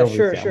I yeah, think yeah, there will be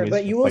sure, sure. families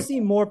But you with will like see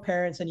more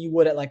parents than you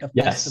would at like a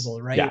yes.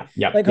 festival, right? Yeah.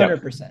 Yep. Like Yep.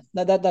 100%.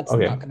 That's not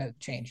Okay. gonna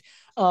change.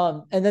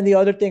 And then the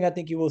other thing I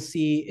think you will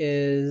see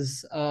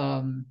is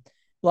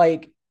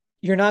like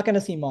you're not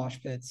gonna see mosh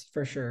pits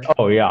for sure,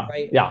 Oh yeah.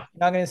 right? Yeah. You're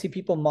not gonna see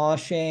people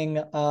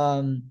moshing.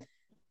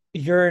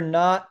 You're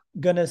not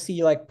gonna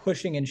see like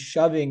pushing and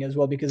shoving as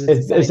well because it's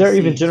Is assigned there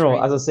even seats, general,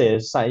 right? as I say,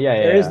 it's yeah, yeah,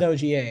 There is yeah. no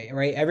GA,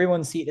 right?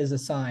 Everyone's seat is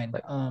assigned.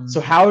 Right. So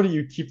how do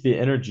you keep the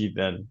energy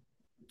then?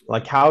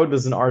 Like how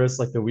does an artist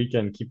like The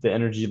Weeknd keep the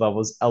energy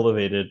levels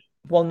elevated?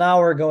 Well, now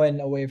we're going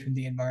away from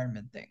the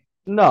environment thing.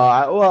 No,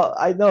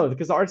 I know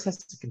because the artist has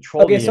to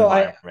control Okay, the so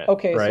environment,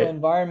 so right?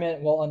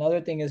 environment. Well, another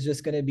thing is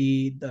just going to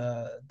be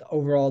the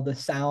overall the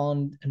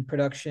sound and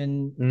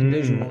production and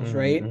visuals,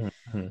 right?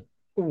 Mm-hmm.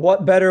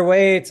 What better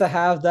way to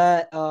have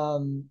that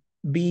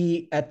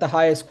be at the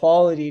highest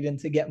quality than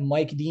to get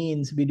Mike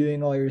Dean to be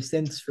doing all your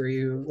synths for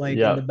you, like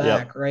in the Yep,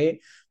 back, yep, right?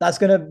 That's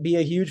gonna be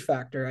a huge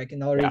factor. I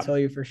can already yeah. tell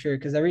you for sure.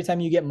 Because every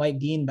time you get Mike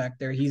Dean back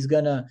there, he's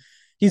gonna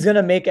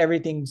make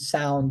everything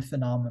sound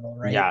phenomenal,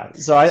 right? Yeah,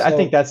 so I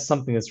think So that's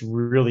something that's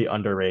really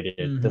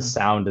underrated, the mhm.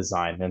 sound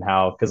design and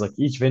how because like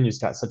each venue's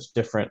got such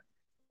different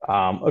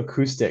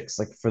acoustics,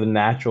 like for the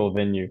natural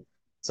venue.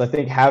 So I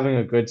think having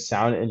a good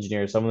sound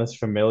engineer, someone that's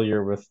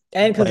familiar with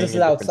And because this playing is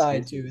in different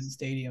outside too in spaces.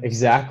 stadiums.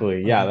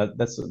 Exactly. Yeah, Uh-huh.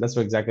 that's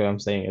what exactly what I'm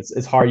saying.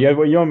 It's hard. You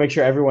want to make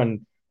sure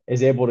everyone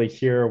is able to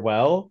hear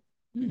well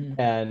Mhm.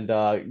 and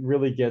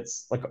really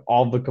gets like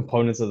all the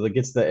components of the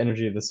gets the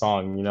energy of the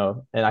song, you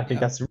know. And I think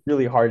Yeah. that's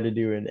really hard to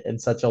do in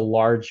such a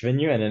large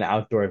venue and an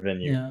outdoor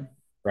venue, Yeah.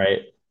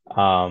 right?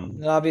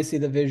 And obviously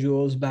the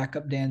visuals,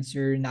 backup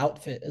dancer, and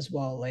outfit as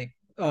well. Like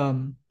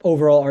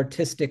overall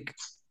artistic.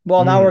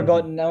 Well,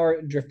 Mhm. now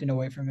we're drifting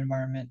away from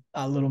environment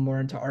a little more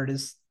into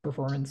artist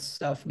performance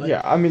stuff. But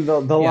Yeah, I mean the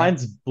yeah,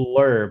 lines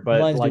blur, the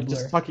but lines do like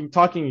just blur.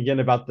 talking again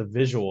about the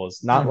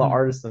visuals, not the Mm-hmm.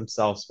 artists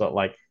themselves, but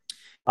like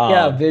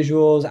Yeah, um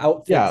visuals,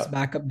 outfits, yeah.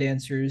 backup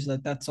dancers.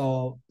 That's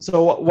all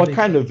So a what big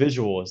kind thing. of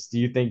visuals do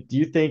you think? Do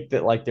you think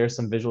that like there's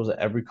some visuals that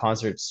every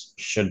concert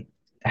should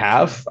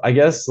have? I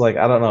guess like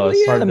I don't know. Well,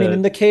 It's yeah, I hard mean, to.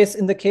 in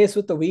the case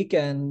with the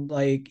weekend,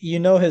 like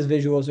his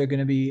visuals are going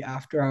to be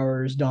after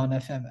hours Dawn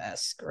FM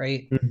esque,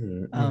 right?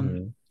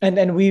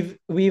 And we've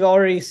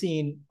already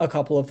seen a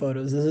couple of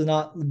photos. This is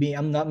not me.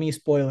 I'm not me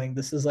spoiling.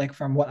 This is like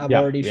from what I've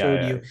Yeah, already yeah,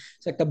 showed yeah. you.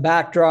 It's like the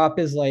backdrop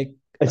is like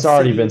a It's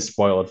already been city.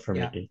 spoiled for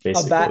Yeah, me,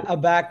 basically. a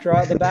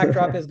backdrop. The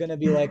backdrop is going to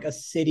be like a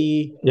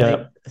city, like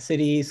Yeah. a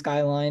city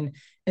skyline,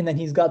 and then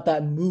he's got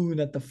that moon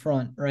at the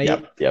front, right?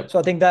 Yep. Yep. So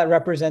I think that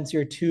represents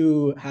your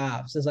two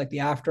halves. Is like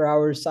the after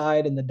hours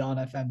side and the Dawn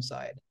FM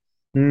side,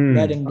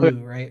 red and Okay.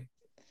 blue, right?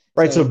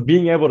 Right. So So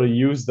being able to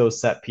use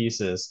those set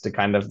pieces to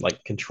kind of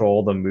like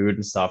control the mood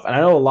and stuff. And I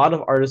know a lot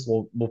of artists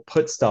will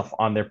put stuff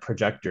on their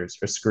projectors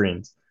or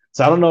screens.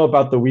 So I don't know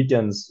about the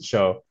weekend's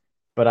show,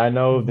 but I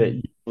know that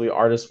mhm. usually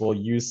artists will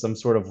use some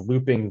sort of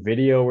looping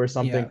video or Yeah.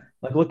 something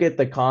Like look at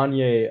the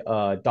Kanye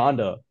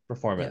Donda Yeah,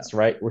 performance,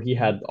 right? Where he mhm.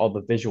 had all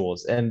the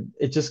visuals. And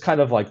it just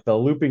kind of like the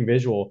looping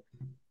visual,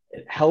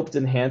 it helped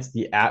enhance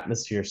the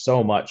atmosphere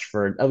so much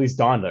for at least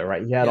Donda,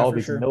 right? He had Yeah, all for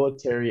these sure.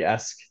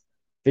 military-esque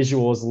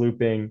visuals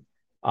looping.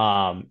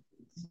 Um,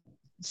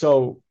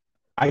 so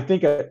I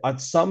think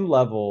at some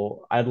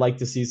level, I'd like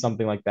to see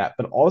something like that.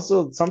 But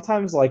also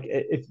sometimes like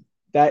if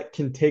that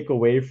can take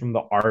away from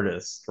the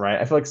artist, right?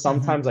 I feel like Hmm.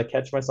 sometimes I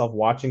catch myself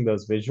watching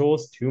those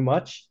visuals too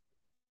much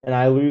and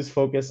I lose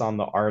focus on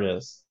the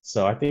artist.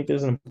 So I think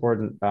there's an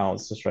important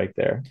balance to strike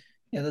there.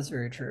 Yeah, that's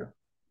very true.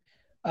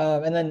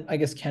 And then I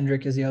guess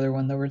Kendrick is the other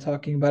one that we're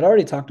talking about. I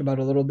already talked about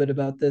a little bit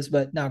about this,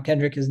 but now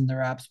Kendrick is in the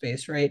rap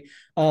space, right?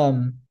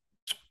 Um,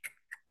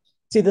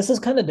 See, this is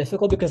kind of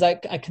difficult because I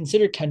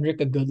consider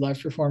Kendrick a good live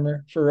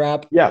performer for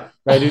rap. Yeah,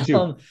 I do too.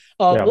 Um,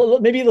 Yeah,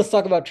 maybe let's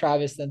talk about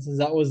Travis then, since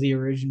that was the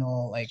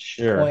original like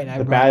sure. point I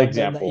The brought bad up.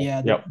 example.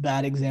 Yeah, the Yep.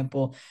 bad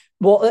example.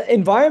 Well,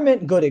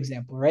 environment, good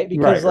example, right?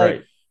 Because Right, like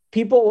right.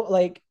 people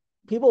like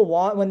people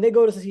want when they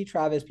go to see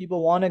Travis,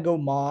 people want to go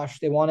mosh,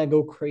 they want to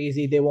go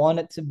crazy, they want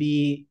it to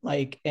be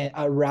like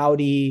a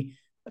rowdy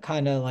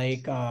kind of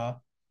like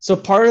So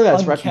part of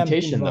that's unkempt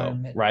reputation though,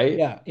 environment. right?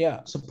 Yeah,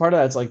 yeah. So part of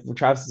that's like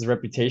Travis's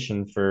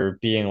reputation for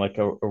being like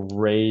a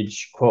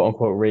rage, quote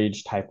unquote,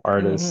 rage type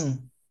artist, Hmm.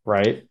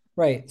 right?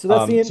 Right. So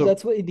So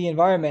that's what the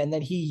environment, and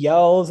then he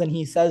yells and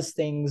he says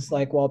things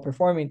like while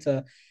performing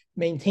to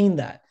maintain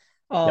that.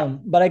 yeah,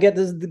 But I get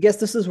this. I guess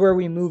this is where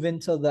we move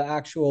into the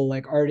actual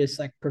like artist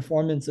like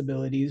performance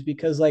abilities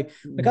because like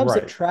when it comes to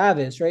right,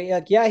 Travis, right?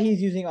 Like yeah,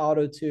 he's using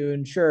auto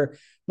tune, sure,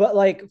 but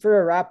like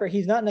for a rapper,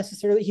 he's not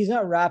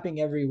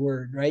rapping every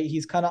word, right?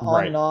 He's kind of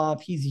on and right,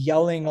 off. He's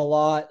yelling a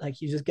lot, like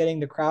he's just getting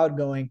the crowd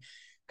going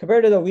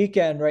compared to the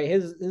weekend, right?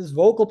 His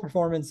vocal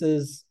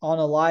performances on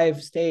a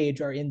live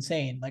stage are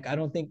insane. Like I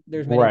don't think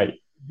there's many right. people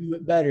who do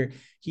it better.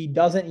 He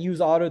doesn't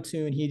use auto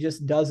tune. He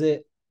just does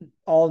it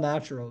all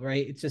natural,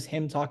 right? It's just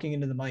him talking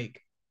into the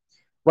mic.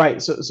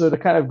 Right. So to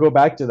kind of go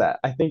back to that,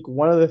 I think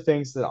one of the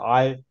things that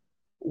I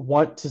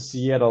want to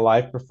see at a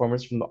live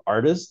performance from the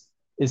artist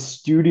is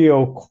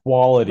studio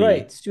quality.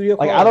 Right, studio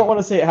Like I don't quality. want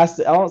to say it has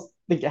to, I don't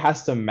think it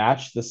has to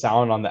match the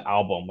sound on the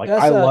album. Like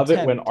That's I an love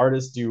it when attempt.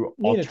 artists do You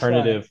need to try.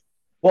 alternative.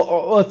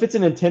 Well, if it's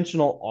an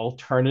intentional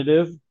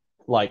alternative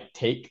like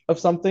take of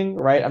something,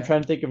 right? I'm Okay.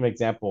 trying to think of an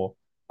example.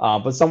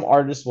 But some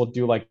artists will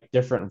do like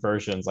different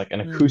versions, like an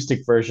Mm.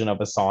 acoustic version of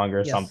a song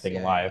or Yes. something Yeah.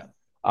 Yeah. live.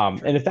 Yeah. And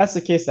True. if that's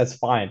the case, that's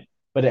fine,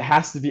 but it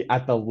has to be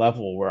at the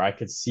level where I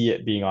could see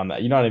it being on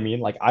that. You know what I mean?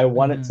 Like I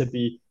want it to Hmm.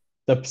 be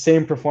the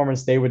same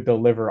performance they would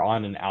deliver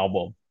on an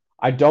album.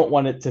 I don't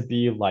want it to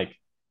be like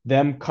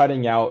them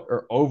cutting out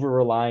or over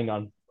relying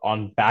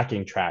on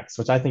backing tracks,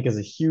 which I think is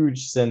a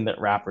huge sin that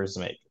rappers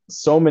make.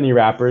 So many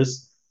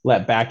rappers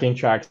let backing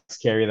tracks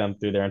carry them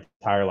through their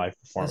entire life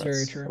That's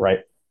very performance, true. right?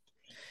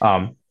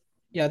 Um,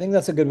 Yeah, I think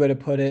that's a good way to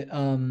put it.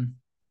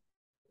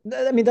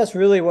 I mean, that's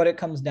really what it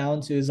comes down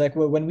to is like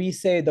when we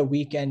say the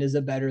weekend is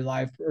a better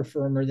live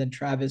performer than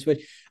Travis,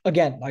 which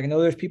again, like I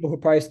know there's people who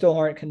probably still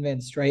aren't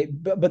convinced, right?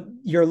 But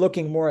you're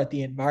looking more at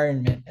the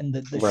environment and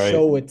the right,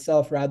 show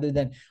itself rather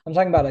than I'm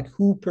talking about like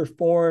who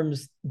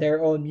performs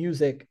their own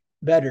music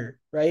better,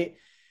 right?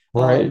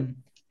 right,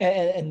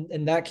 And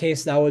in that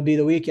case, that would be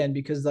the weekend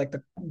because like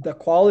the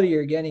quality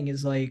you're getting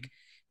is like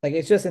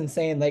it's just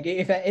insane. Like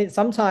if it,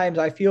 sometimes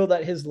I feel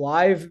that his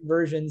live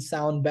versions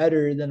sound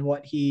better than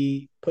what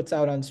he puts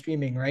out on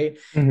streaming, right?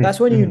 That's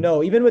mm-hmm, when you mm-hmm.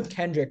 know, even with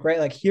Kendrick, right?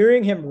 Like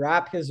hearing him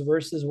rap his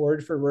verses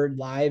word for word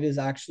live is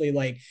actually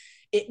like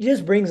it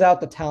just brings out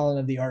the talent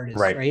of the artist,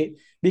 Right. right?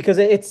 Because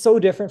it's so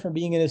different from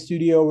being in a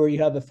studio where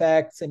you have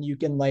effects and you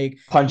can like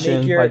Punch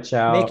in, punch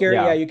make out. your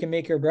yeah Yeah. you can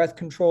make your breath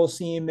control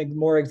seem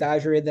more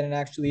exaggerated than it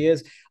actually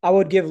is. I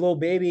would give Lil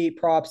Baby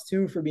props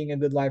too for being a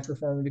good live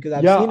performer because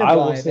I've Yeah, seen him I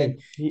will live say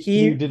and he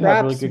he did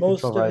have really raps good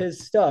control, most of right? his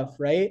stuff,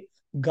 right?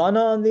 Gunna,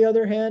 on the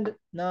other hand,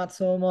 not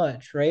so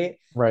much, right?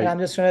 And Right. I'm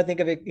just trying to think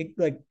of it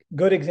like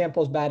good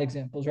examples, bad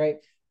examples, right?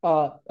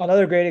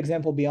 Another great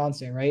example,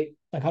 Beyonce, right?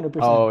 Like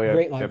 100% Oh, yep,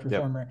 great live yep, yep.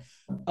 performer.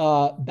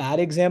 Bad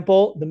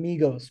example, the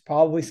Migos,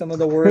 probably some of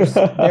the worst.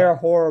 They're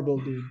horrible,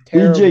 dude. DJ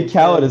Terrible,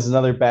 Khaled is terrible.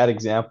 another bad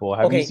example.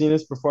 Have you Okay, seen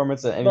his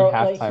performance at any bro,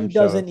 like he halftime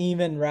show? doesn't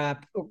even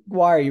rap.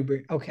 Why are you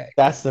bring? Okay,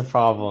 That's the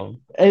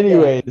problem. yeah,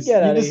 Anyways,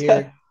 get you out of just have,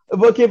 here.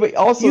 okay, but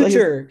also his the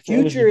energy.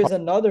 Future is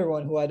another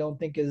one who I don't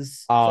think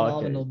is Oh, okay.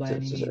 phenomenal by Sure,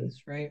 any sure, sure.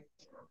 means, right?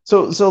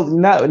 So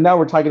now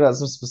we're talking about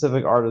some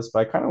specific artists, but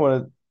I kind of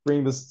want to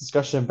bring this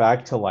discussion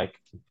back to like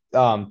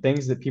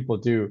things that people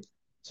do.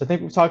 So I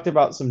think we've talked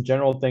about some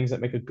general things that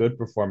make a good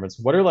performance.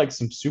 What are like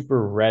some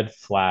super red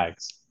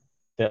flags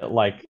that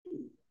like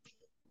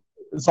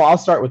so I'll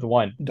start with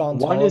one. Don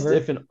One is Tolliver.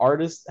 if an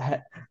artist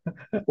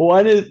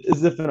one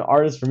is if an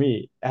artist for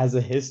me has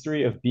a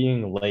history of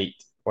being late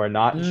or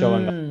not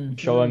showing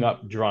Hmm.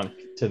 up drunk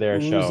to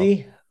their show.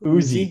 Uzi, Uzi,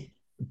 Uzi,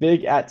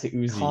 big at to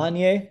Uzi.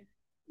 Kanye.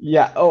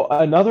 Yeah. Oh,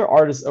 another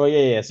artist. Oh, yeah,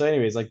 yeah. So,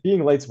 anyways, like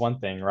being late's one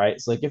thing, right?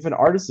 So, like, if an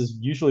artist is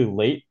usually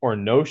late or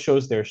no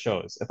shows their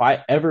shows, if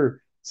I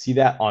ever see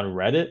that on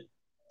Reddit,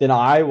 then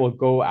I will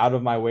go out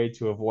of my way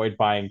to avoid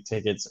buying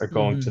tickets or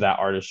going to Mm-hmm. that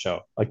artist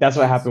show. Like that's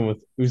what Facts. happened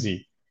with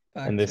Uzi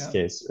in Facts. this Yeah.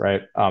 case,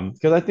 right?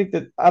 Because I think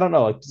that I don't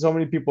know, like so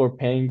many people are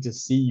paying to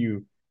see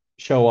you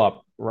show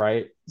up,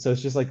 right? So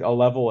it's just like a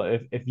level.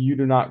 If you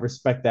do not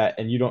respect that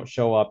and you don't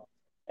show up,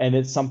 and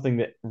it's something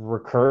that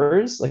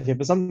recurs, like if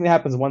it's something that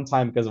happens one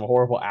time because of a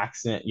horrible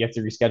accident, you have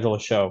to reschedule a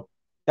show.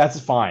 That's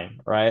fine,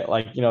 right?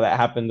 Like that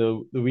happened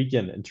the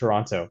weekend in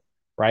Toronto,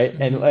 right?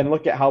 And Mm-hmm. and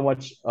look at how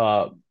much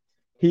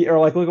he or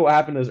like look at what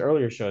happened to his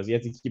earlier shows. He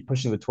had to keep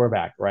pushing the tour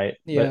back, right?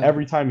 But Yeah.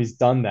 every time he's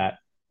done that,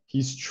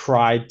 he's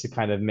tried to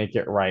kind of make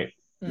it right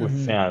with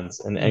Mm-hmm. fans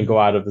and go Mm-hmm.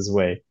 out of his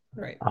way.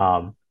 Right.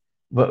 Um,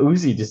 but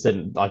Uzi just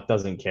didn't like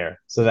doesn't care.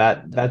 So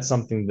Yeah. that's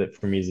something that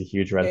for me is a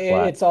huge red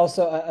flag. It's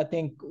also, I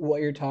think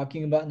what you're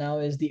talking about now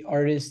is the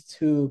artists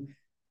who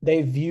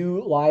they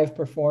view live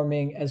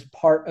performing as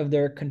part of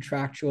their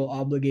contractual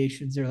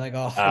obligations. They're like,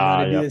 oh, I got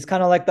to do Yeah. this.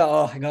 Kind of like the,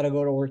 oh, I got to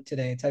go to work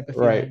today type of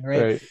Right, feeling, right?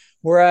 right.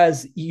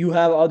 Whereas you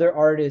have other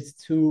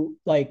artists who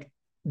like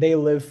they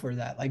live for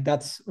that. Like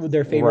that's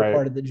their favorite Right.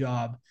 part of the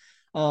job.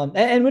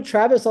 And with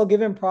Travis, I'll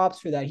give him props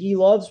for that. He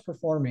loves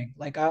performing.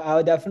 Like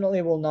I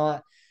definitely will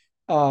not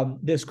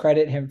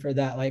discredit him for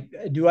that. Like,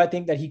 do I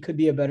think that he could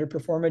be a better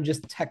performer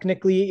just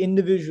technically,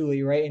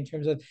 individually, right? In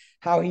terms of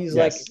how he's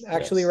like Yes,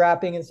 actually yes.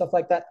 rapping and stuff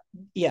like that.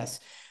 Yes.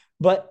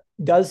 But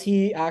does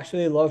he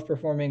actually love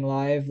performing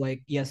live?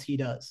 Like, yes, he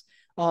does.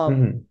 Um,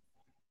 Mhm.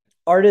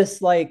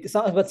 artists like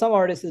some, but some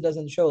artists it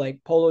doesn't show,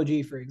 like Polo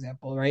G, for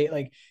example, right?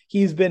 Like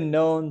he's been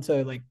known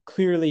to like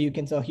clearly you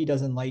can tell he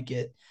doesn't like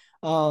it.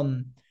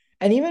 Um,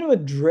 and even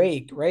with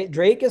Drake, right?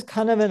 Drake is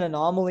kind of an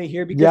anomaly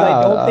here because Yeah, I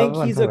don't I think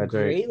want to he's talk a about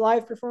Drake. great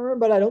live performer,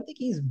 but I don't think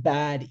he's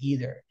bad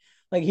either.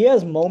 Like he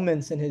has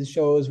moments in his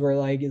shows where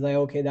like he's like,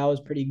 okay, that was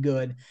pretty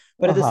good.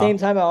 But at the Uh-huh. same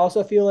time, I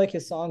also feel like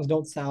his songs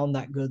don't sound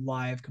that good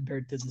live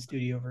compared to the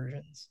studio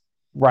versions.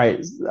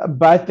 Right.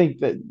 But I think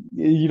that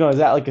is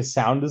that like a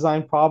sound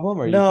design problem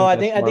or you No, think I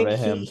that's think I more of think a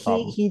he him he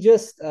problem? he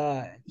just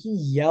he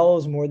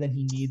yells more than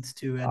he needs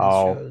to at his Oh,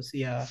 shows.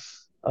 Yeah.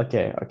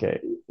 okay, okay.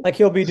 Like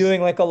he'll be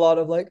doing like a lot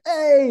of like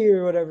hey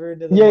or whatever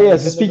into the Yeah, yeah. mic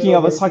So in the speaking middle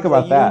of, let's talk verses. Like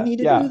about you don't that. need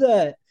to do Yeah.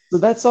 that. So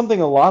that's something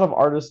a lot of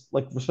artists,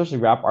 like especially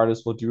rap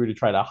artists, will do to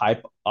try to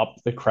hype up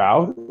the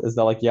crowd. Is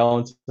they'll like yell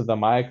into the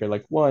mic or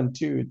like one,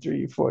 two,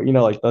 three, four.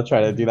 Like they'll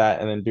try to do Mhm.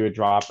 that and then do a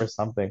drop or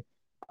something.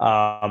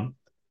 Um,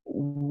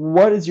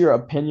 what is your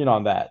opinion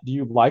on that? Do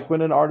you like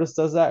when an artist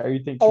does that, or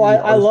you think Oh, too I, many I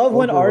artists love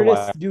when over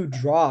artists rely? do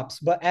drops,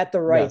 but at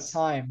the right Yes,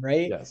 time,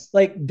 right? yes,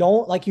 Like,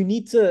 don't like you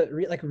need to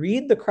like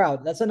read the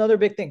crowd. That's another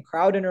big thing.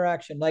 Crowd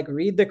interaction. Like,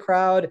 read the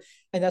crowd,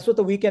 and that's what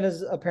the weekend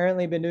has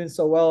apparently been doing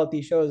so well at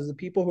these shows. The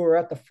people who are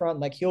at the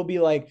front,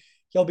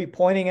 he'll be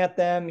pointing at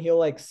them. He'll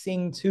like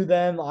sing to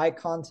them, eye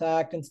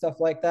contact and stuff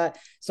like that.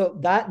 So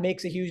that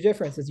makes a huge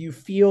difference as you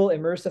feel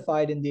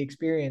immersified in the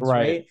experience,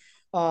 right,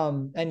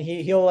 right? And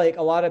he'll like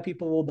a lot of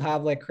people will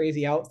have like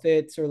crazy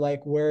outfits or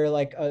like wear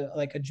like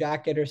a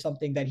jacket or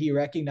something that he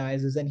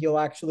recognizes, and he'll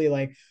actually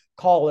like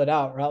call it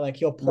out, right? Like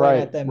he'll point right,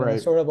 at them in a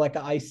right. sort of like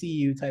a I see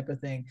you type of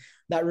thing.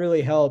 That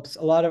really helps.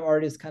 A lot of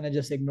artists kind of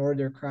just ignore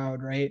their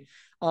crowd, right?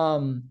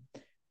 um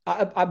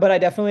but I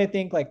definitely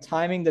think like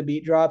timing the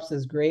beat drops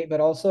is great,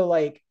 but also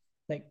like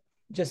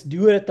just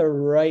do it at the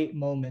right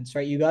moments,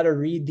 right? You got to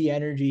read the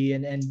energy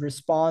and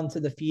respond to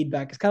the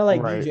feedback. It's kind of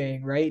like Right.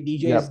 DJing, right?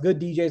 DJs, Yep. good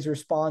DJs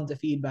respond to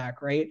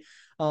feedback, right?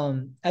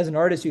 As an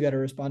artist, you got to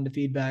respond to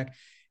feedback.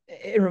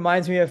 It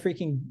reminds me of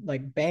freaking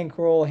like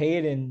Bankroll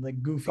Hayden,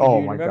 like Goofy Oh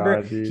dude. my Remember,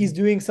 God, he's dude.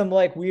 doing some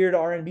like weird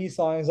R&B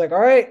songs. Like, all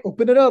right,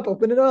 open it up,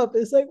 open it up.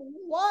 It's like,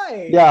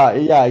 why? Yeah,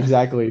 yeah,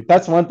 exactly.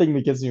 That's one thing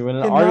that gets me when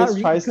an Cannot artist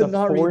read, tries could to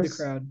not read the force,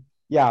 crowd.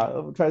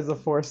 yeah, tries to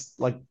force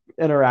like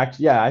interact.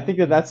 Yeah, I think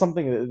that Mm-hmm. that's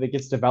something that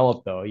gets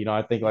developed though.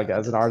 I think like Yeah, it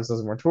as an does. artist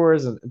does more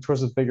tours and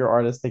tours with bigger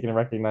artists, they can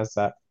recognize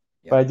that.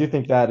 But Yep. I do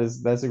think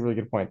that's a really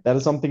good point. That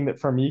is something that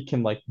for me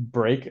can like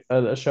break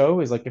a show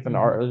is like if an Mm-hmm.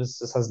 artist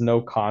just has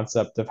no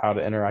concept of how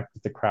to interact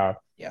with the crowd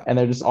Yeah. and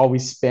they're just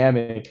always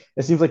spamming.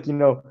 It seems like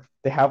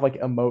they have like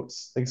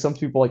emotes. Like some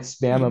people like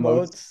spam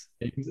emotes. Emotes.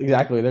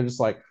 Exactly. They're just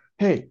like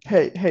hey,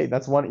 hey, hey,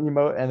 that's one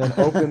emote, and then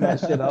open that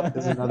shit up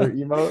is another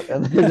emote,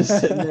 and they're just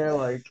sitting there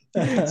like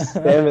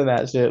spamming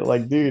that shit.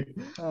 Like, dude,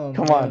 Oh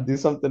come on, man. do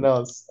something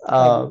else.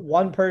 Like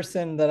one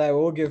person that I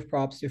will give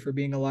props to for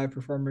being a live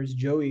performer is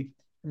Joey.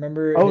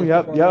 Remember Oh, his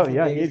yep, performance yeah, in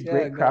yeah. He Vegas? had Yeah,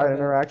 great crowd got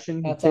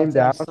interaction. He hats off came to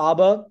him. down.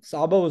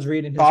 Saba was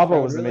reading his Fava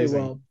crowd was really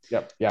amazing. well.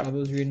 Yep, yep. Saba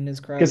was reading his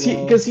crowd Because well,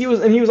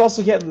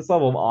 he had this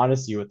level of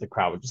honesty with the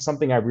crowd, which is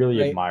something I really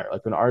right? admire.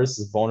 Like when an artist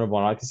is vulnerable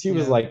and because he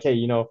was Yeah. like, hey,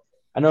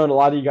 I know a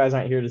lot of you guys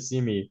aren't here to see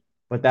me,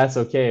 but that's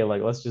okay.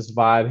 Like let's just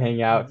vibe,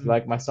 hang out. If you Mhm.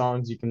 like my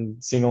songs, you can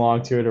sing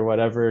along to it or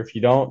whatever. If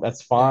you don't,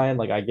 that's Yeah. fine.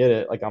 Like I get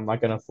it. Like I'm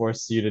not gonna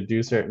force you to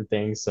do certain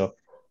things. So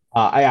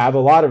I have a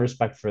lot of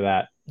respect for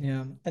that.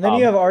 Yeah. And then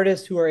you have Um,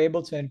 artists who are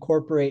able to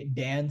incorporate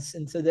dance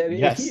into the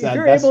yes, if that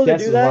you're that's able to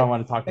this do is what I that,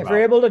 want to talk if you're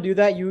about. able to do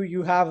that,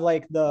 you have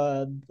like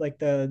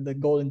the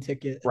golden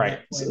ticket at Right.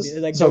 that So,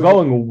 point. Like so Doja Cat.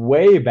 going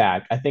way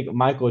back, I think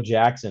Michael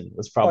Jackson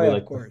was Oh probably yeah, of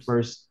like the course.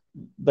 first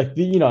like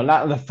the, you know,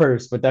 not the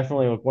first, but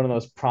definitely like one of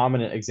those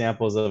prominent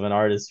examples of an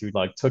artist who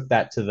like took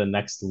that to the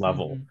next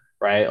level, Mhm.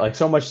 right? Like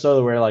so much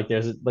so where like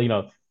there's, you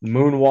know,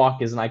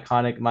 moonwalk is an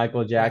iconic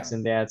Michael Yeah.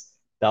 Jackson dance.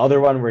 The other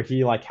one where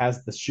he like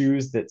has the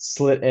shoes that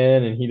slit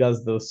in and he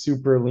does those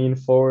super lean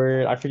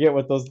forward. I forget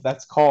what those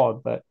that's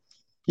called, but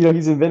you know,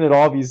 he's invented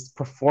all these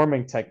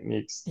performing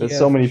techniques that Yeah,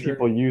 so for many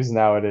people sure. use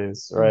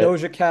nowadays, right?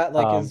 Doja Cat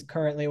like is Um,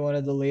 currently one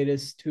of the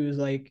latest who's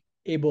like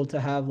able to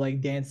have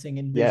like dancing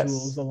and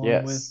visuals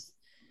yes, yes.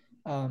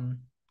 um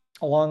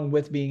along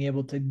with being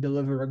able to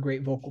deliver a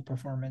great vocal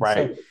performance. So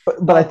Right.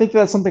 But I uh think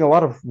that's something a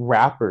lot of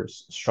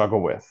rappers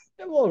struggle with.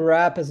 well,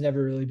 rap has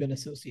never really been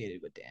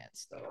associated with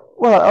dance though.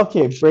 Well,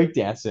 okay,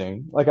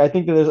 breakdancing. Like I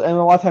think that there's and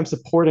a lot of times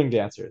supporting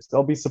dancers.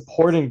 There'll be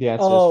supporting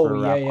dancers Oh for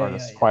yeah, rap yeah, yeah,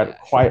 artists yeah, quite yeah.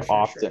 Sure, quite sure, sure.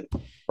 often,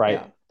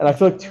 right? Yeah, And I I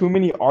feel feel like too that.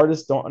 many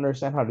artists don't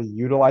understand how to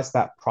utilize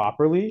that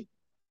properly.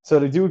 So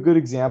to do a good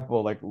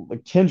example, like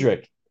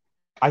Kendrick,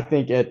 I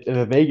think at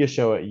a Vegas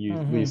show at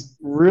Mm-hmm. least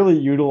really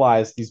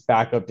utilized these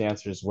backup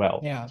dancers well.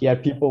 Yeah. He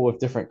had people with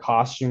different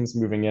costumes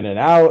moving in and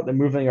out and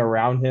moving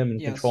around him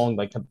and Yes. controlling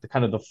like the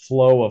kind of the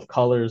flow of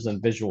colors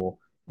and visual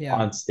Yeah.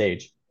 on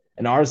stage.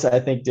 An artist that I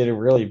think did it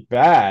really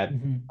bad.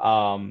 Mm-hmm.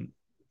 Um,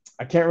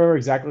 I can't remember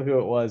exactly who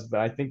it was,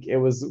 but I think it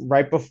was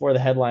right before the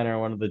headliner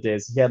one of the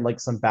days. He had like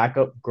some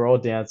backup girl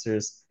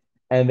dancers,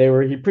 and they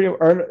were he pretty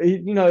or he,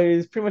 you know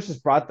he's pretty much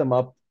just brought them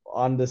up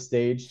on the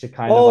stage to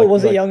kind of Oh, like be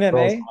was it like Young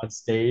girls MA? on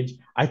stage.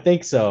 I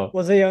think so.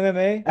 Was it Young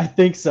MA? I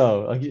think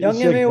so. Like Young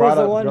she MA like was brought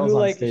the up one who girls on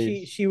like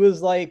stage. she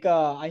was like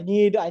I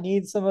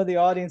need some of the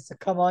audience to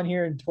come on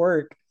here and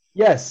twerk.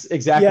 Yes, Yeah,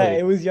 exactly.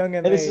 it was Young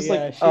And it's MA. just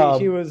Yeah, like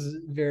she was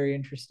very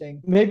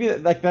interesting. maybe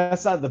like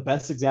that's not the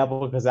best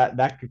example because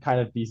that could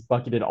kind of be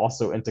bucketed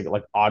also into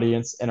like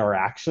audience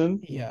interaction,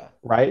 Yeah,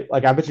 right?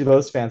 Like I bet you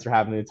those fans are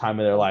having the time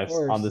of their of lives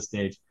on the course.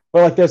 stage.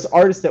 But like there's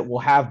artists that will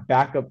have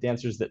backup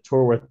dancers that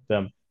tour with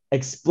them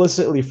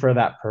explicitly for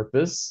that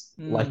purpose,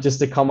 like Mm, just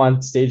to come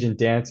on stage and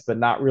dance, but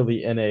not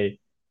really in a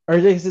or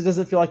it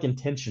doesn't feel like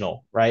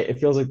intentional, right? It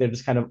feels like they're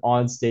just kind of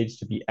on stage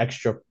to be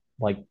extra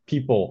like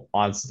people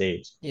on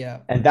stage. yeah,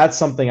 And that's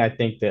something I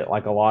think that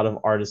like a lot of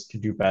artists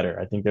could do better.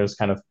 I think there's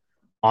kind of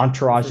for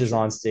entourages sure.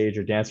 on stage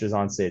or dancers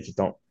on stage that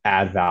don't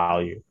add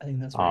value. I think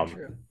that's very Um,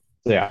 true.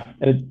 so yeah,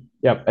 and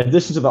yeah, in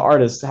addition to the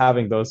artists,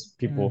 having those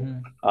people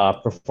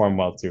Hmm. perform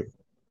well too.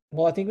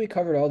 Well, I think we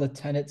covered all the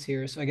tenets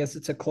here. So I guess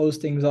it's to close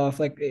things off.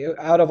 Like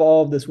out of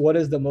all of this, what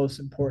is the most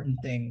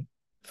important thing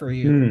for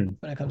you Hmm.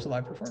 when it comes to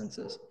live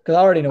performances? Because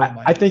I already know what I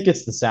mine is. think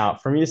it's the sound.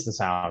 For me, it's the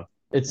sound.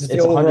 Just the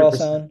It's overall 100%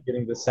 sound.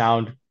 getting the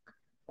sound.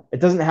 It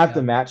doesn't have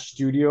to Yeah. match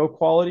studio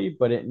quality,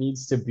 but it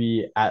needs to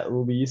be at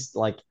least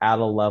like at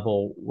a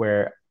level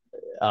where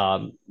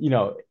you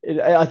know,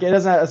 like it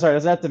doesn't have, sorry, it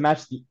doesn't have to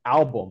match the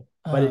album,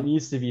 but it Uh,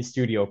 needs to be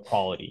studio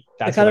quality. it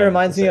That's what kind of I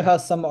meant to reminds me of say. how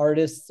some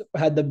artists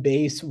had the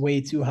bass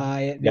way too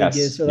high at Vegas,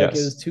 Yes, or like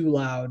it was yes. too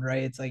loud,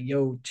 right? It's like,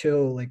 yo,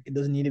 chill. Like it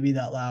doesn't need to be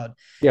that loud.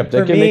 Yep, For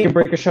that can make and me,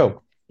 break a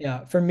show.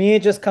 yeah, for me,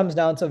 it just comes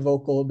down to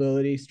vocal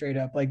ability straight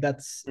up. Like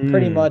that's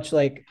pretty Mm. much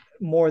like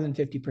more than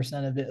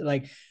 50% of it.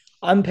 Like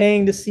I'm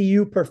paying to see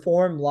you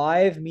perform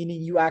live,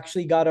 meaning you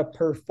actually gotta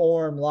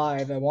perform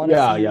live. I want to see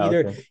Yeah, you yeah,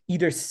 okay.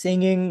 either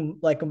singing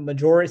like a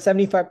majority,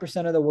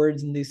 75% of the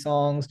words in these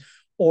songs,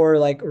 or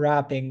like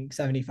rapping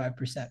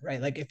 75%,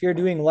 right? Like if you're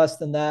doing less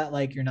than that,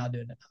 like you're not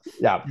doing enough.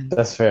 Yeah, And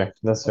that's fair.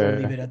 That's we'll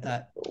leave fair. it at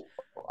that.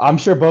 I'm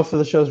sure both of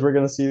the shows we're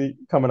gonna see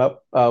coming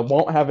up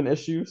won't have an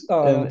issue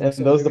Oh, I don't think in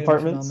so. those They're gonna be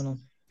departments. phenomenal.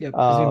 Yep, it's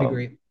gonna be Um,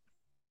 great.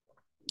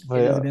 but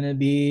It is yeah. going to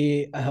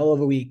be a hell of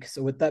a week.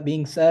 So, with that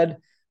being said,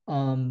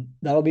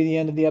 that'll be the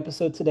end of the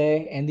episode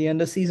today and the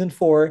end of season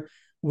 4.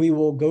 We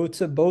will go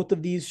to both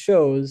of these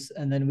shows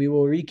and then we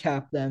will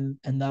recap them,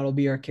 and that'll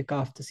be our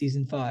kickoff to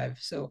season 5.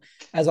 So,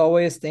 as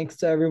always, thanks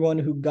to everyone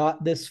who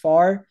got this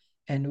far,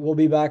 and we'll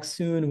be back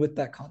soon with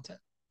that content.